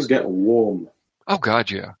break. Rooms get warm. Oh,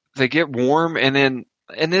 God, yeah. They get warm, and then,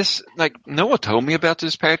 and this, like, no one told me about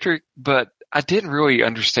this, Patrick, but I didn't really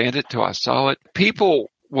understand it till I saw it. People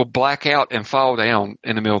will black out and fall down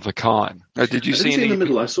in the middle of the con. Or did you see any? In the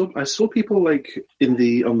middle? I saw people like on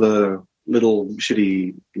the little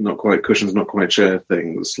shitty, not quite cushions, not quite chair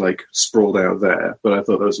things, like sprawled out there. But I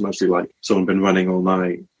thought that was mostly like someone been running all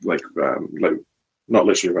night, like not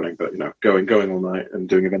literally running, but going all night and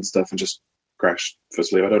doing event stuff and just crashed for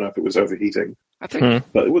sleep. I don't know if it was overheating. I think,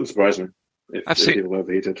 but it wouldn't surprise me if seen people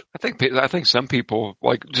overheated. I think some people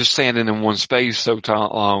like just standing in one space so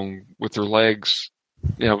long with their legs,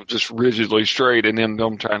 just rigidly straight, and then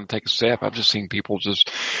them trying to take a step. I've just seen people just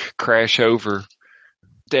crash over.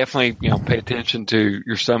 Definitely, pay attention to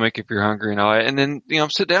your stomach if you're hungry and all that, and then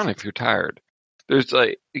sit down if you're tired. There's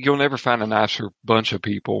you'll never find a nicer bunch of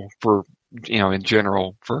people for in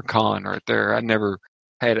general for a con right there. I never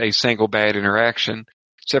had a single bad interaction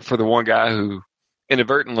except for the one guy who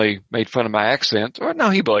inadvertently made fun of my accent. Or no,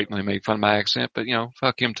 he blatantly made fun of my accent, but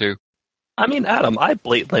fuck him too. I mean, Adam, I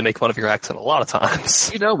blatantly make fun of your accent a lot of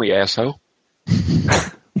times. You know me, asshole.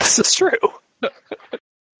 This is true.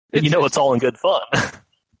 It's all in good fun.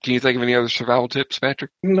 Can you think of any other survival tips,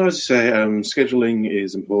 Patrick? No, as you say, scheduling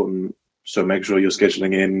is important. So make sure you're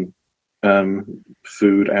scheduling in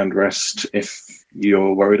food and rest if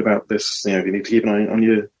you're worried about this. If you need to keep an eye on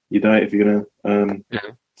your diet if you're gonna.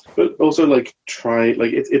 But also try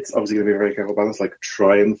it's obviously gonna be a very careful balance.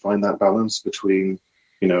 Try and find that balance between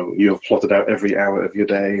you have plotted out every hour of your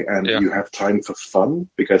day and you have time for fun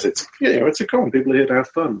because it's a con. People are here to have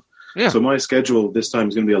fun. Yeah. So my schedule this time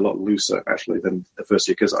is going to be a lot looser, actually, than the first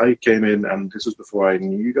year, because I came in, and this was before I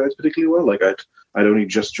knew you guys particularly well. I'd only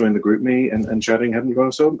just joined the group me, and chatting hadn't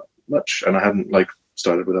gone so much, and I hadn't,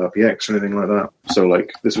 started with RPX or anything like that. So,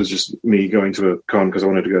 this was just me going to a con because I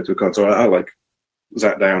wanted to go to a con. So I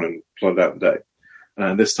sat down and plotted out the day.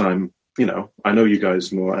 And this time, I know you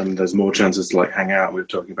guys more, and there's more chances to, hang out. We were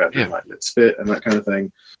talking about doing, Let's Spit and that kind of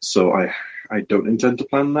thing. So I don't intend to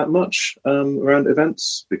plan that much around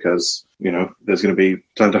events because, there's going to be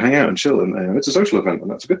time to hang out and chill. And it's a social event,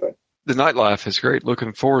 and that's a good thing. The nightlife is great.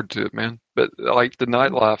 Looking forward to it, man. But, the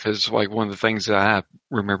nightlife is, one of the things that I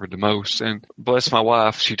remember the most. And bless my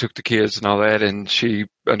wife, she took the kids and all that, and she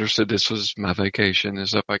understood this was my vacation and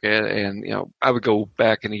stuff like that. And, I would go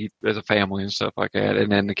back and eat as a family and stuff like that.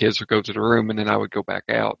 And then the kids would go to the room, and then I would go back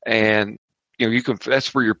out. And,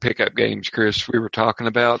 that's where your pickup games, Chris, we were talking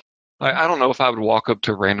about. I don't know if I would walk up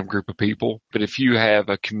to a random group of people, but if you have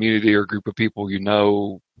a community or a group of people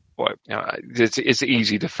it's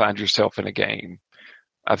easy to find yourself in a game.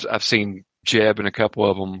 I've seen Jeb in a couple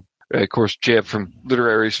of them. Of course, Jeb from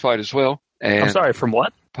Literary Fight as well. And I'm sorry, from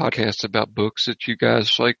what? Podcasts about books that you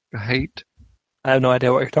guys hate. I have no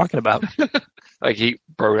idea what you're talking about. He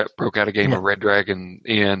broke out a game of Red Dragon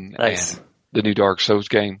in nice. And the new Dark Souls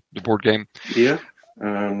game, the board game. Yeah.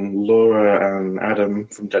 Laura and Adam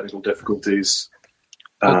from Technical Difficulties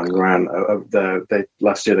ran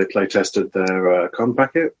last year. They play tested their con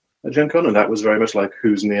packet at Gen Con, and that was very much like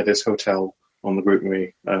who's near this hotel on the group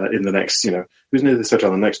me in the next who's near this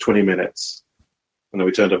hotel in the next 20 minutes. And then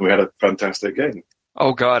we turned up and we had a fantastic game.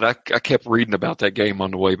 Oh God, I kept reading about that game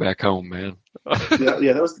on the way back home, man.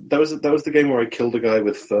 yeah, that was the game where I killed a guy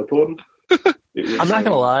with fur porn. I'm not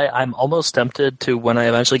gonna lie, I'm almost tempted to, when I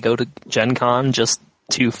eventually go to Gen Con, just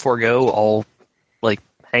to forego all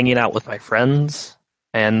hanging out with my friends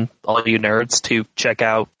and all you nerds to check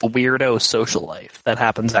out the weirdo social life that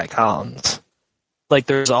happens at cons. Like,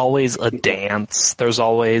 there's always a dance. There's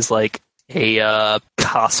always, like, a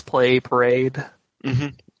cosplay parade. Mm-hmm.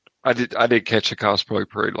 I did catch a cosplay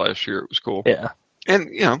parade last year. It was cool. Yeah. And,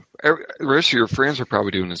 the rest of your friends are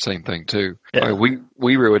probably doing the same thing, too. Yeah. Like,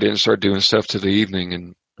 we really didn't start doing stuff to the evening,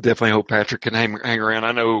 and definitely hope Patrick can hang around.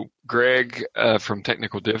 I know Greg from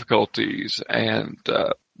Technical Difficulties and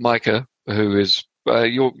Micah, who is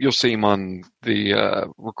you'll see him on the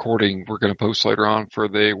recording we're going to post later on for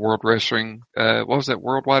the World Wrestling. What was that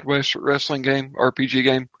Worldwide Wrestling game, RPG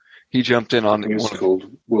game? He jumped in on. It's called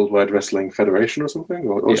Worldwide Wrestling Federation or something,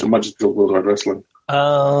 or it might just be called Worldwide Wrestling.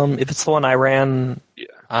 If it's the one I ran,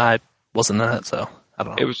 I wasn't in it, so I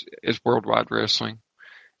don't know. It's Worldwide Wrestling.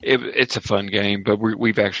 It's a fun game, but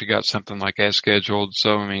we've actually got something like that scheduled.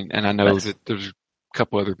 So I mean, and I know that there's a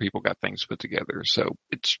couple other people got things put together. So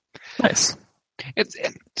it's nice.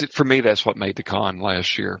 For me, that's what made the con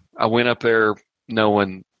last year. I went up there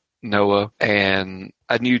knowing Noah, and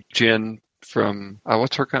I knew Jen from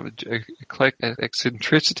what's her company,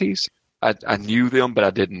 Eccentricities. I knew them, but I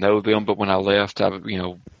didn't know them. But when I left, I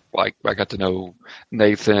got to know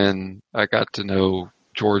Nathan. I got to know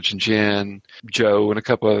George and Jen, Joe, and a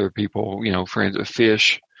couple other people, friends of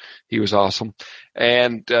Fish. He was awesome.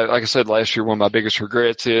 And like I said last year, one of my biggest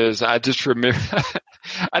regrets is I just remember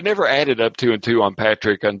I never added up 2 and 2 on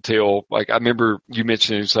Patrick until I remember you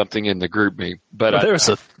mentioning something in the group me. But there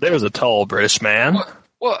was a tall British man.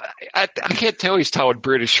 Well, I can't tell he's tall and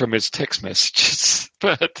British from his text messages,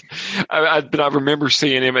 but I remember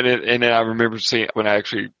seeing him, and then I remember seeing when I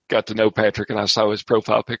actually got to know Patrick and I saw his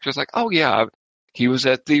profile picture. I was like, oh yeah, he was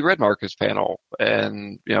at the Red Markets panel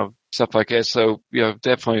and, stuff like that. So,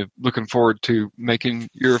 definitely looking forward to making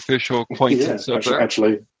your official acquaintance.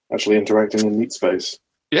 Actually interacting in Meat Space.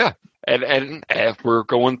 Yeah. And we're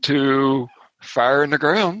going to Fire in the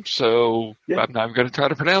Ground. So I'm not even going to try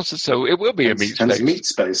to pronounce it. So it will be a Meat Space. Meat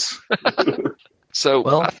Space. So,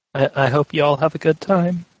 well, I hope you all have a good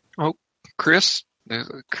time. Oh, Chris,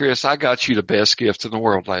 I got you the best gift in the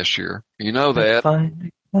world last year. You know that. I find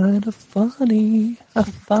it kind of funny. I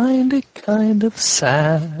find it kind of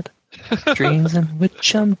sad. Dreams in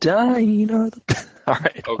which I'm dying are the... All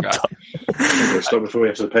right. Oh, God. Stop before we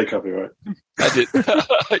have to pay copyright. I did.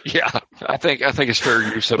 Yeah. I think it's fair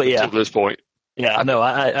use up until this point. Yeah, no,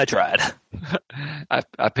 I tried.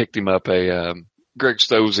 I picked him up a Greg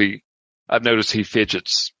Stosey. I've noticed he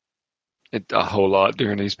fidgets a whole lot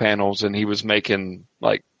during these panels, and he was making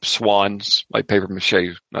swans, like paper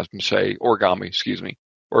mache, not mache, origami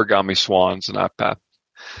swans, and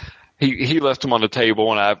he left them on the table,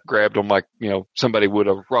 and I grabbed them like somebody would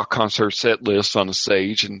a rock concert set list on the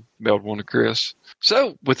stage and mailed one to Chris.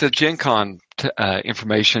 So with the Gen Con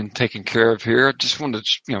information taken care of here, I just wanted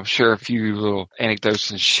to share a few little anecdotes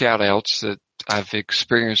and shout outs that I've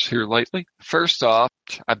experienced here lately. First off,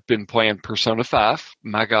 I've been playing Persona 5.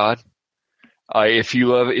 My God. If you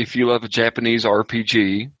love a Japanese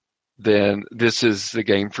RPG, then this is the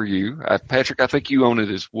game for you. Patrick, I think you own it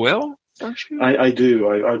as well, don't you? I do.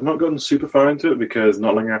 I've not gotten super far into it because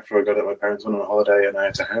not long after I got it, my parents went on a holiday and I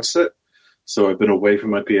had to house it. So I've been away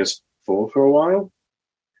from my PS4 for a while.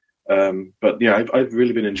 But yeah, I've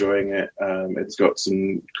really been enjoying it. It's got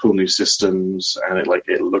some cool new systems, and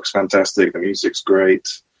it looks fantastic. The music's great.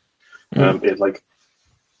 It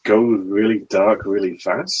goes really dark, really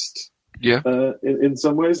fast. Yeah. In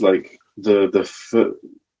some ways, I don't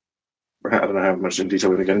know how much in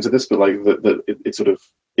detail we're going to get into this, but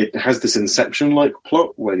it has this Inception-like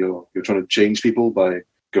plot where you're trying to change people by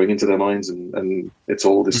going into their minds, and it's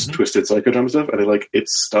all this twisted psychodrama stuff, and it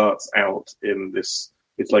starts out in this.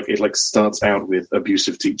 It starts out with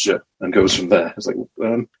abusive teacher and goes from there. It's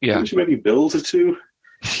we should maybe build a two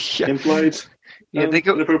implied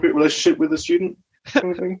inappropriate relationship with a student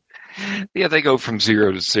kind of thing. Yeah, they go from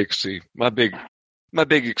 0 to 60. My big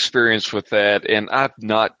experience with that, and I've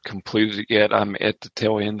not completed it yet. I'm at the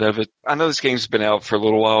tail end of it. I know this game's been out for a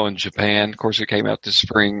little while in Japan. Of course, it came out this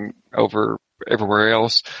spring over everywhere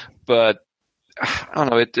else. But I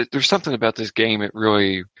don't know. There's something about this game.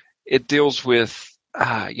 It deals with,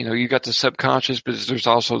 you got the subconscious, but there's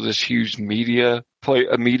also this huge media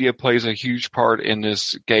plays a huge part in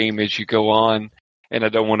this game as you go on. And I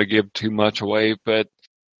don't want to give too much away, but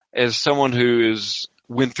as someone who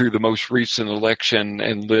went through the most recent election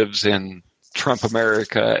and lives in Trump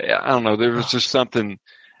America, I don't know, there was just something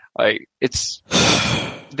they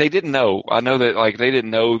didn't know. I know that they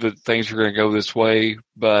didn't know that things were going to go this way,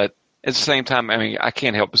 but at the same time, I mean, I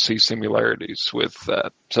can't help but see similarities with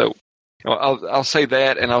so Well, I'll say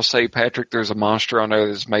that, and I'll say, Patrick, there's a monster on there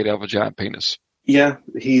that's made out of a giant penis. Yeah,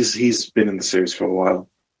 he's been in the series for a while.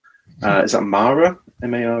 Is that Mara?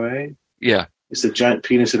 M-A-R-A? Yeah. It's a giant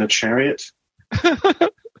penis in a chariot.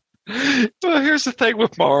 Well, here's the thing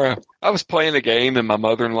with Mara. I was playing a game and my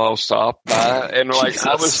mother-in-law stopped by, and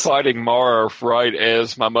I was fighting Mara right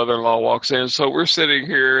as my mother-in-law walks in. So we're sitting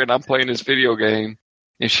here and I'm playing this video game,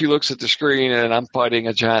 and she looks at the screen and I'm fighting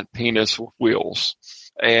a giant penis with wheels.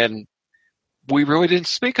 And we really didn't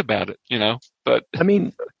speak about it, but I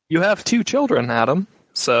mean, you have 2 children, Adam,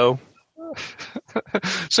 so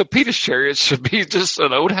so penis chariots should be just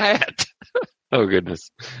an old hat. Oh,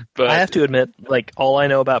 goodness. But I have to admit, all I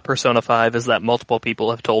know about Persona 5 is that multiple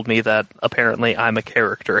people have told me that apparently I'm a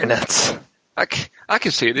character in it. I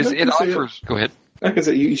can see it. It offers... Go ahead. I can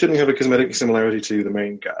say you shouldn't have a cosmetic similarity to the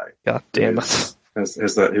main guy. God damn it. Who has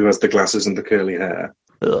the glasses and the curly hair.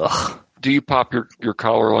 Ugh. Do you pop your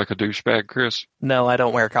collar like a douchebag, Chris? No, I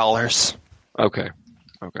don't wear collars. Okay.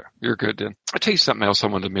 You're good then. I'll tell you something else I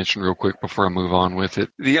wanted to mention real quick before I move on with it.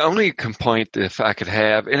 The only complaint, if I could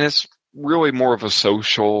have, and it's really more of a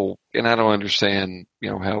social, and I don't understand,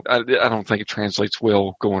 how, I don't think it translates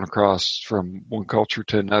well going across from one culture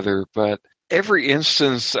to another, but every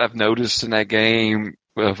instance I've noticed in that game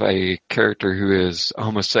of a character who is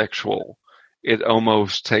homosexual, it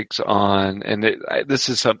almost takes on, and this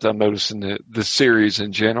is something I've noticed in the series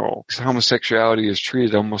in general, because homosexuality is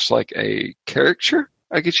treated almost like a caricature,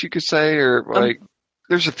 I guess you could say, or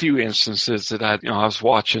there's a few instances that I was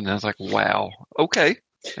watching and I was like, wow, okay.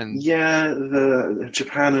 And yeah, the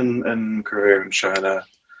Japan and Korea and China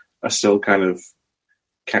are still kind of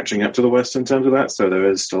catching up to the West in terms of that, so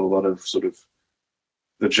there is still a lot of sort of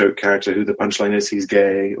the joke character who the punchline is he's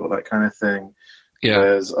gay or that kind of thing. Yeah.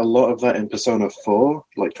 There's a lot of that in Persona 4,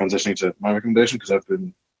 transitioning to my recommendation, because I've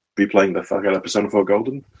been replaying the fuck out of Persona 4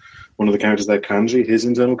 Golden. One of the characters there, Kanji, his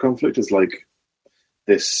internal conflict is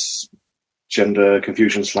this gender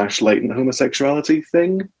confusion / latent homosexuality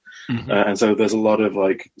thing. Mm-hmm. And so there's a lot of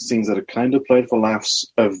scenes that are kind of played for laughs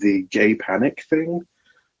of the gay panic thing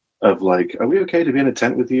of are we okay to be in a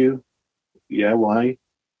tent with you? Yeah, why?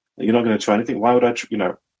 You're not going to try anything. Why would I?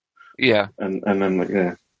 Yeah. And then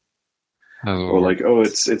yeah. Oh. Or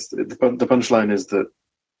it's the punchline is that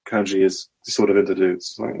Kanji is sort of into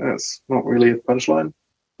dudes. That's not really a punchline,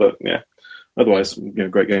 but yeah. Otherwise,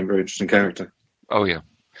 great game, very interesting character. Oh yeah.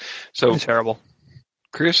 So terrible.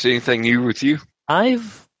 Chris, anything new with you?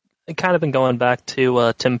 I've kind of been going back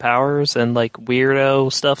to Tim Powers and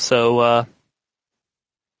weirdo stuff. So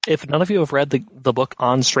if none of you have read the book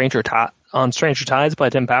on Stranger Tides by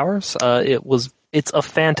Tim Powers, it's a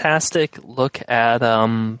fantastic look at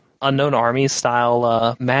Unknown Armies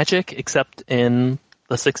style magic, except in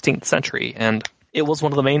the 16th century, and it was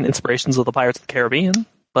one of the main inspirations of the Pirates of the Caribbean.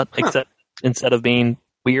 But except instead of being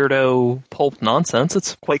weirdo pulp nonsense,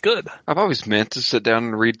 it's quite good. I've always meant to sit down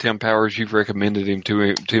and read Tim Powers. You've recommended him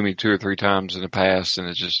to me 2 or 3 times in the past, and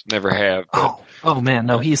I just never have. Oh man,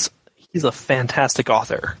 no, he's a fantastic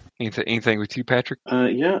author. Anything with you, Patrick?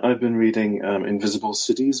 Yeah, I've been reading Invisible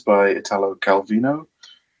Cities by Italo Calvino,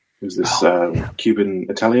 who's this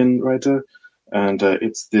Cuban-Italian writer, and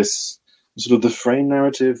it's this sort of the frame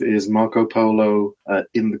narrative is Marco Polo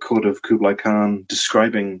in the court of Kublai Khan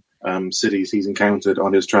describing cities he's encountered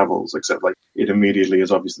on his travels, except it immediately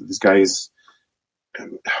is obvious that this guy's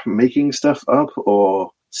making stuff up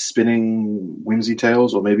or spinning whimsy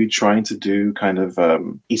tales, or maybe trying to do kind of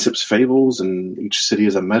Aesop's fables, and each city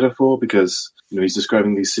is a metaphor, because he's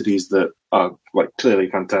describing these cities that are clearly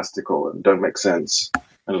fantastical and don't make sense,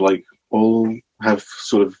 and all have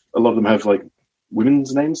a lot of them have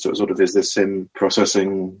women's names, so it sort of is this him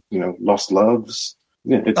processing lost loves.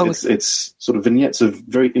 Yeah, it's sort of vignettes of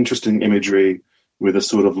very interesting imagery with a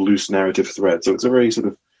sort of loose narrative thread, so it's a very sort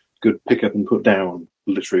of good pick up and put down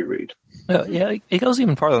literary read. Yeah, it goes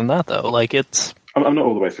even farther than that, though. I'm not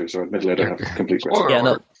all the way through, so admittedly I don't have complete grasp. Yeah,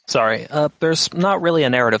 no, sorry. There's not really a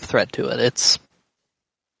narrative thread to it. It's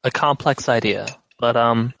a complex idea, but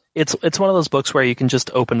it's one of those books where you can just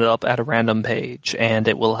open it up at a random page, and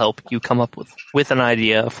it will help you come up with an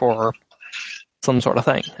idea for some sort of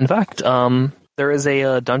thing. In fact, there is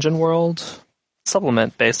a Dungeon World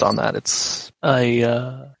supplement based on that. It's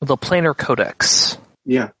the Planar Codex.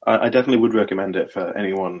 Yeah, I definitely would recommend it for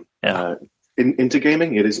anyone into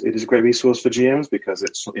gaming. It is a great resource for GMs, because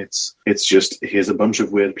it's just here's a bunch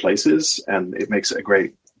of weird places, and it makes it a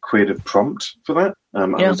great creative prompt for that. I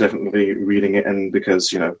was definitely reading it, and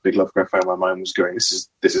because big Lovecraft fan, my mind was going, this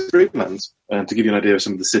is Dreamlands. And to give you an idea of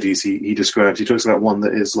some of the cities he describes, he talks about one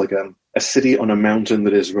that is a city on a mountain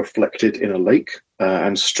that is reflected in a lake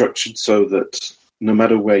and structured so that no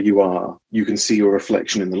matter where you are, you can see your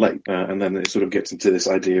reflection in the lake. And then it sort of gets into this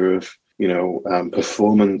idea of,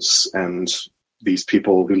 performance, and these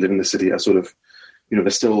people who live in the city are sort of, they're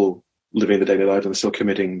still living the daily life and they're still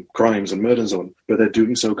committing crimes and murders on, but they're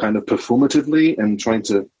doing so kind of performatively and trying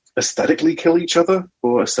to aesthetically kill each other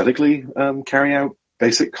or aesthetically carry out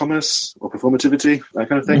basic commerce or performativity, that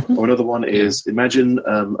kind of thing. Or another one is imagine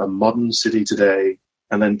a modern city today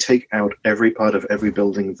and then take out every part of every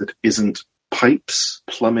building that isn't pipes,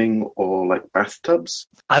 plumbing, or like bathtubs.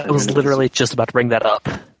 I was literally just about to bring that up.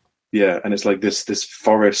 Yeah, and it's like this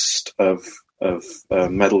forest of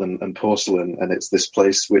metal and porcelain, and it's this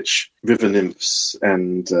place which river nymphs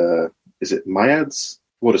and is it Maiads?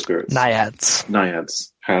 Water spirits.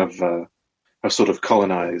 Naiads have sort of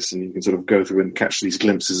colonized, and you can sort of go through and catch these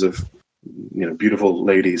glimpses of beautiful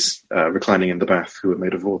ladies reclining in the bath who are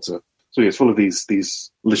made of water. So yeah, it's full of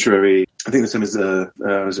these literary. I think the term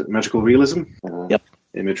is it magical realism? Yep.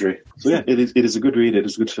 Imagery. So yeah, it is a good read. It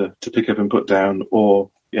is good to pick up and put down,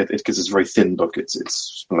 or because it's a very thin book.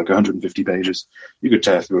 It's like 150 pages. You could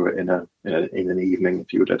tear through it in an evening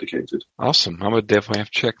if you were dedicated. Awesome. I would definitely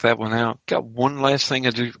have to check that one out. Got one last thing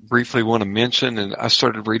I do briefly want to mention, and I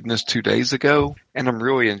started reading this 2 days ago, and I'm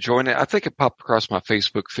really enjoying it. I think it popped across my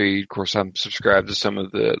Facebook feed. Of course, I'm subscribed to some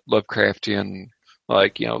of the Lovecraftian,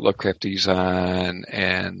 Lovecraft Design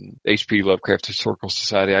and H.P. Lovecraft Historical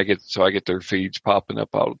Society. I get their feeds popping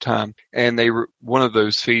up all the time. And one of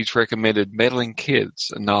those feeds recommended Meddling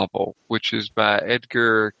Kids, a novel, which is by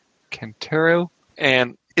Edgar Cantero.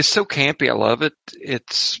 And it's so campy. I love it.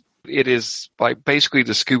 It is like basically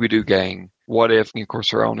the Scooby-Doo gang. What if, of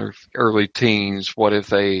course, they're on their early teens, what if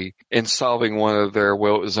they, in solving one of their, it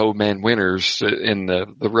was Old Man Winters in the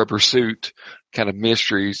rubber suit kind of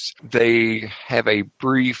mysteries, they have a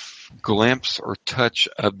brief glimpse or touch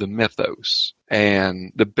of the mythos.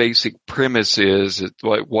 And the basic premise is that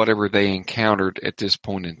like whatever they encountered at this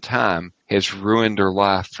point in time has ruined their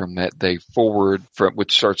life from that day forward,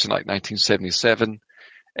 which starts in like 1977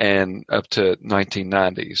 and up to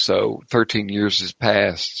 1990. So 13 years has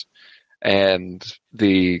passed. And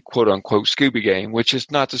the quote-unquote Scooby Gang, which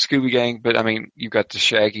is not the Scooby Gang, but I mean, you've got the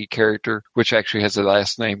Shaggy character, which actually has the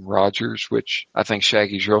last name Rogers, which I think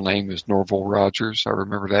Shaggy's real name is Norval Rogers. I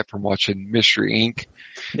remember that from watching Mystery Inc.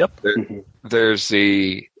 Yep. There's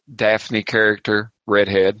the Daphne character,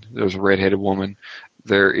 redhead. There's a redheaded woman.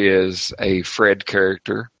 There is a Fred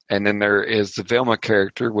character. And then there is the Velma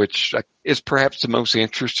character, which is perhaps the most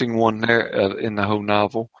interesting one there in the whole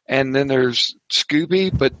novel. And then there's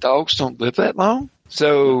Scooby, but dogs don't live that long.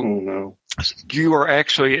 So you are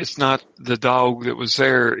actually, it's not the dog that was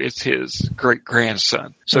there, it's his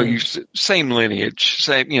great-grandson. So you same lineage,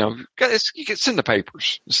 same, it's in the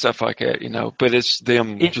papers and stuff like that, but it's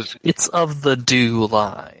them It's of the Dew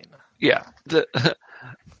line. Yeah.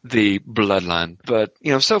 The bloodline. But,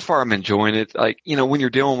 so far I'm enjoying it. Like, when you're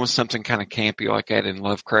dealing with something kind of campy like that in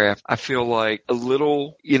Lovecraft, I feel like a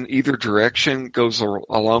little in either direction goes a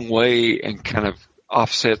long way and kind of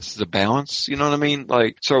offsets the balance. You know what I mean?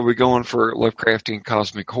 Like, so are we going for Lovecraftian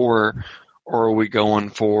cosmic horror, or are we going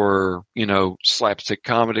for, slapstick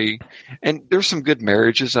comedy? And there's some good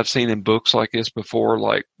marriages I've seen in books like this before,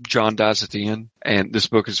 like John Dies at the End, and this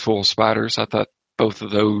book is full of spiders. I thought both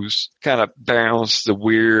of those kind of balance the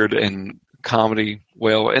weird and comedy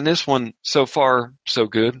well. And this one, so far, so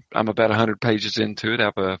good. I'm about 100 pages into it.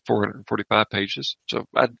 I have 445 pages. So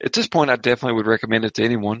at this point, I definitely would recommend it to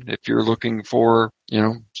anyone if you're looking for,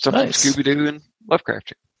 stuff like Scooby-Doo and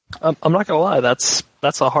Lovecraft. I'm not going to lie. That's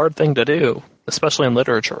a hard thing to do, especially in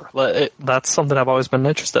literature. That's something I've always been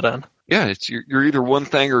interested in. Yeah, you're either one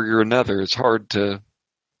thing or you're another. It's hard to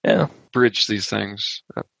bridge these things.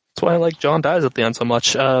 That's why I like John Dies at the End so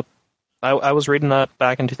much. I was reading that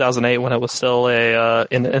back in 2008 when it was still an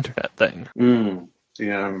internet thing.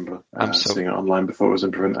 Yeah, I remember seeing it online before it was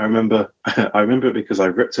in print. I remember it because I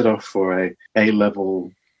ripped it off for a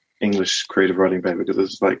A-level English creative writing paper because it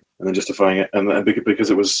was like, and then justifying it, and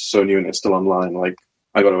because it was so new and it's still online, like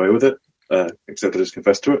I got away with it, except I just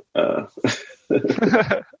confessed to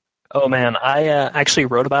it. Oh man, I actually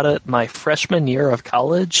wrote about it my freshman year of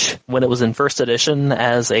college when it was in first edition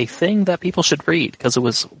as a thing that people should read because it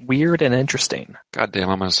was weird and interesting. God damn,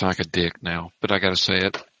 I'm going to sound like a dick now, but I got to say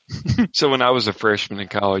it. So when I was a freshman in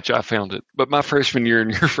college, I found it. But my freshman year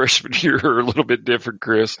and your freshman year are a little bit different,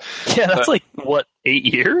 Chris. Yeah, that's 8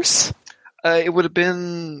 years? It would have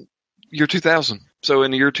been year 2000. So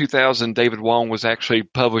in the year 2000, David Wong was actually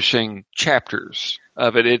publishing chapters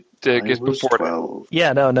of it. It gets before 12.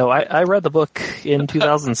 Yeah, no. I read the book in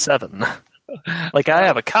 2007. Like, I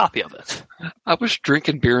have a copy of it. I was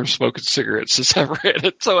drinking beer and smoking cigarettes as I read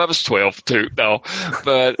it, so I was 12 too. No,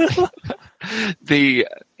 but the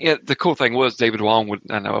cool thing was David Wong would,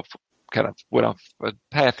 I know I've kind of went off a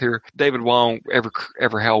path here. David Wong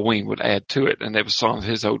every Halloween would add to it, and it was on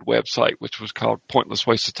his old website, which was called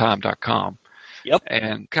pointlesswasteoftime.com. Yep.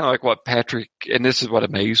 And kind of like what Patrick, and this is what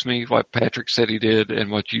amazed me, what Patrick said he did and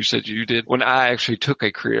what you said you did. When I actually took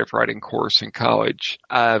a creative writing course in college,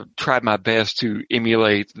 I tried my best to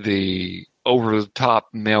emulate the over-the-top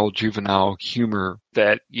male juvenile humor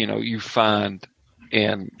that, you know, you find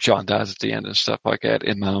in John Dies at the End and stuff like that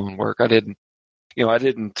in my own work. I didn't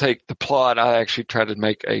take the plot. I actually tried to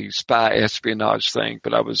make a spy espionage thing,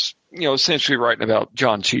 but I was, you know, essentially writing about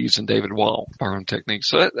John Cheese and David Wall, our own techniques.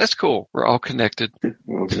 So that's cool. We're all connected.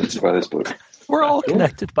 We're all connected by this book. We're all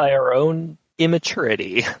connected by our own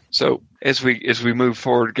immaturity. So as we move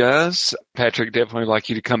forward, guys, Patrick, definitely like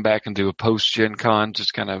you to come back and do a post-Gen Con,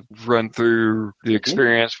 just kind of run through the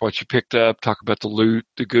experience, what you picked up, talk about the loot,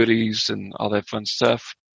 the goodies, and all that fun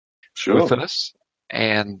stuff with us.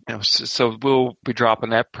 And you know, so we'll be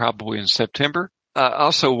dropping that probably in September. I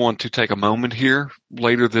also want to take a moment here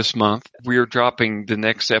later this month. We are dropping the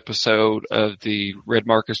next episode of the Red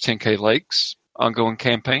Marcus 10K Lakes ongoing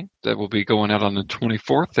campaign that will be going out on the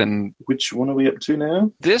 24th. And which one are we up to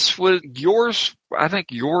now? This was yours. I think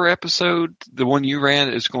your episode, the one you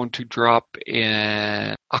ran, is going to drop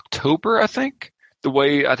in October, I think. The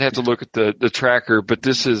way I'd have to look at the tracker, but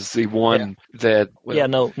this is the one that...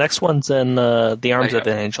 Well, next one's in The Arms of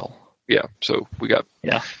an Angel. Yeah, so we got...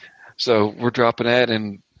 Yeah. So we're dropping that,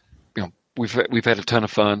 and you know we've had a ton of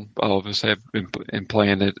fun. All of us have been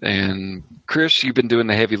playing it. And Chris, you've been doing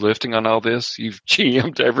the heavy lifting on all this. You've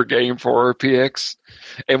GM'd every game for RPX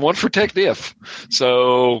and one for TechDiff.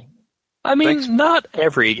 So I mean, not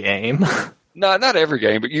every game. No, not every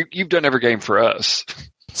game, but you've done every game for us.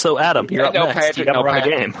 So Adam, you're up next. Patrick, you got to run a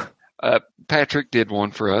game. Patrick did one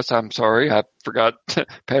for us. I'm sorry, I forgot.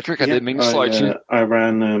 Patrick, I didn't mean to slight you. I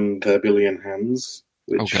ran The Billion Hands.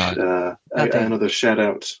 Which, another shout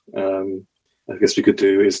out, I guess we could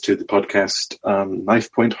do is to the podcast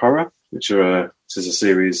Knife Point Horror, which is a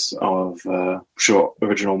series of short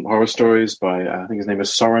original horror stories by I think his name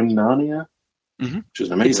is Soren Narnia, which is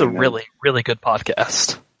an amazing. It's a really, really good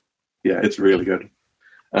podcast. Yeah, it's really good.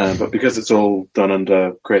 But because it's all done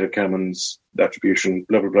under Creative Commons attribution,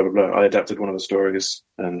 blah blah blah blah blah, I adapted one of the stories,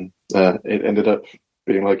 and it ended up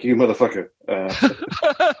being like, "You motherfucker."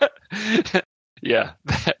 Yeah.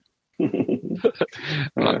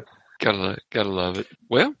 Gotta love it.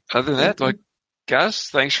 Well, other than that, like, guys,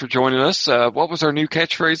 thanks for joining us. What was our new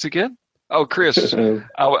catchphrase again? Oh, Chris,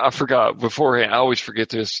 I forgot beforehand. I always forget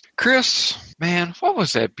this. Chris, man, what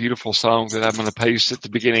was that beautiful song that I'm going to paste at the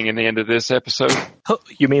beginning and the end of this episode? Oh,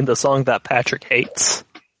 you mean the song that Patrick hates?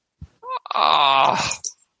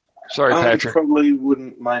 Sorry, Patrick. I probably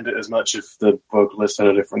wouldn't mind it as much if the vocalist had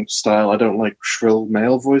a different style. I don't like shrill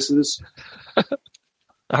male voices.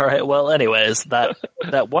 All right. Well, anyways, that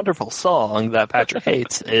wonderful song that Patrick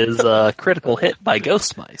hates is a Critical Hit by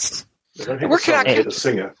Ghost Mice. Where can I get the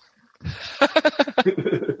singer?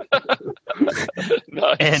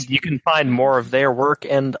 Nice. And you can find more of their work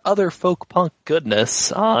and other folk punk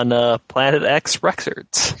goodness on Planet X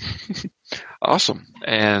Records. Awesome.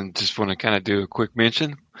 And just want to kind of do a quick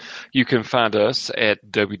mention. You can find us at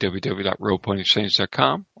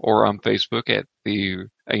www.rolepointexchange.com or on Facebook at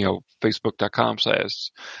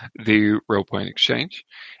facebook.com/the Rolepoint Exchange.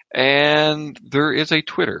 And there is a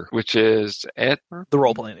Twitter, which is at the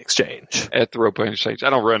Rolepoint Exchange. At the Rolepoint Exchange. I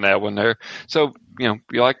don't run that one there. So,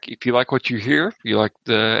 if you like what you hear, you like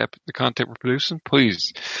the content we're producing,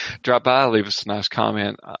 please drop by, leave us a nice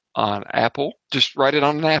comment on Apple. Just write it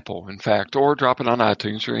on an Apple, in fact, or drop it on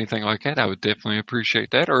iTunes or anything like that. I would definitely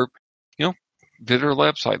appreciate that. Or, visit our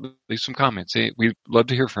website, leave some comments. We'd love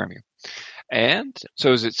to hear from you. And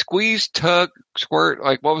so is it squeeze, tug, squirt?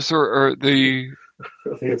 Like, what was the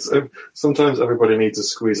I think it's sometimes everybody needs a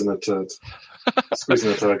squeeze and a tug. Squeeze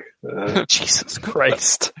and a tug. Jesus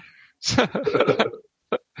Christ.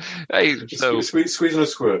 Hey, so squeeze and a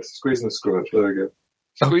squirt. Squeeze and a squirt. There we go.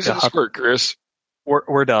 Squeeze and a squirt, Chris.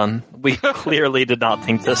 We're done. We clearly did not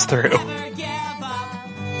think this through.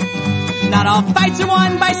 Not all fights are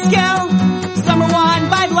won by skill. Some are won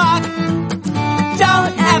by luck.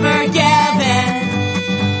 Don't ever give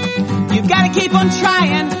in. You've got to keep on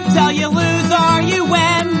trying till you lose or you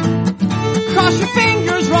win. Cross your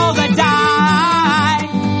fingers, roll the die.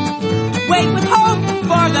 Wait with hope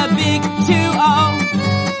for the big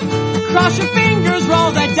 2-0. Cross your fingers,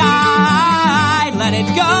 roll the die. Let it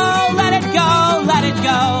go, let it go, let it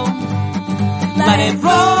go. Let it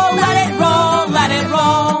roll, let it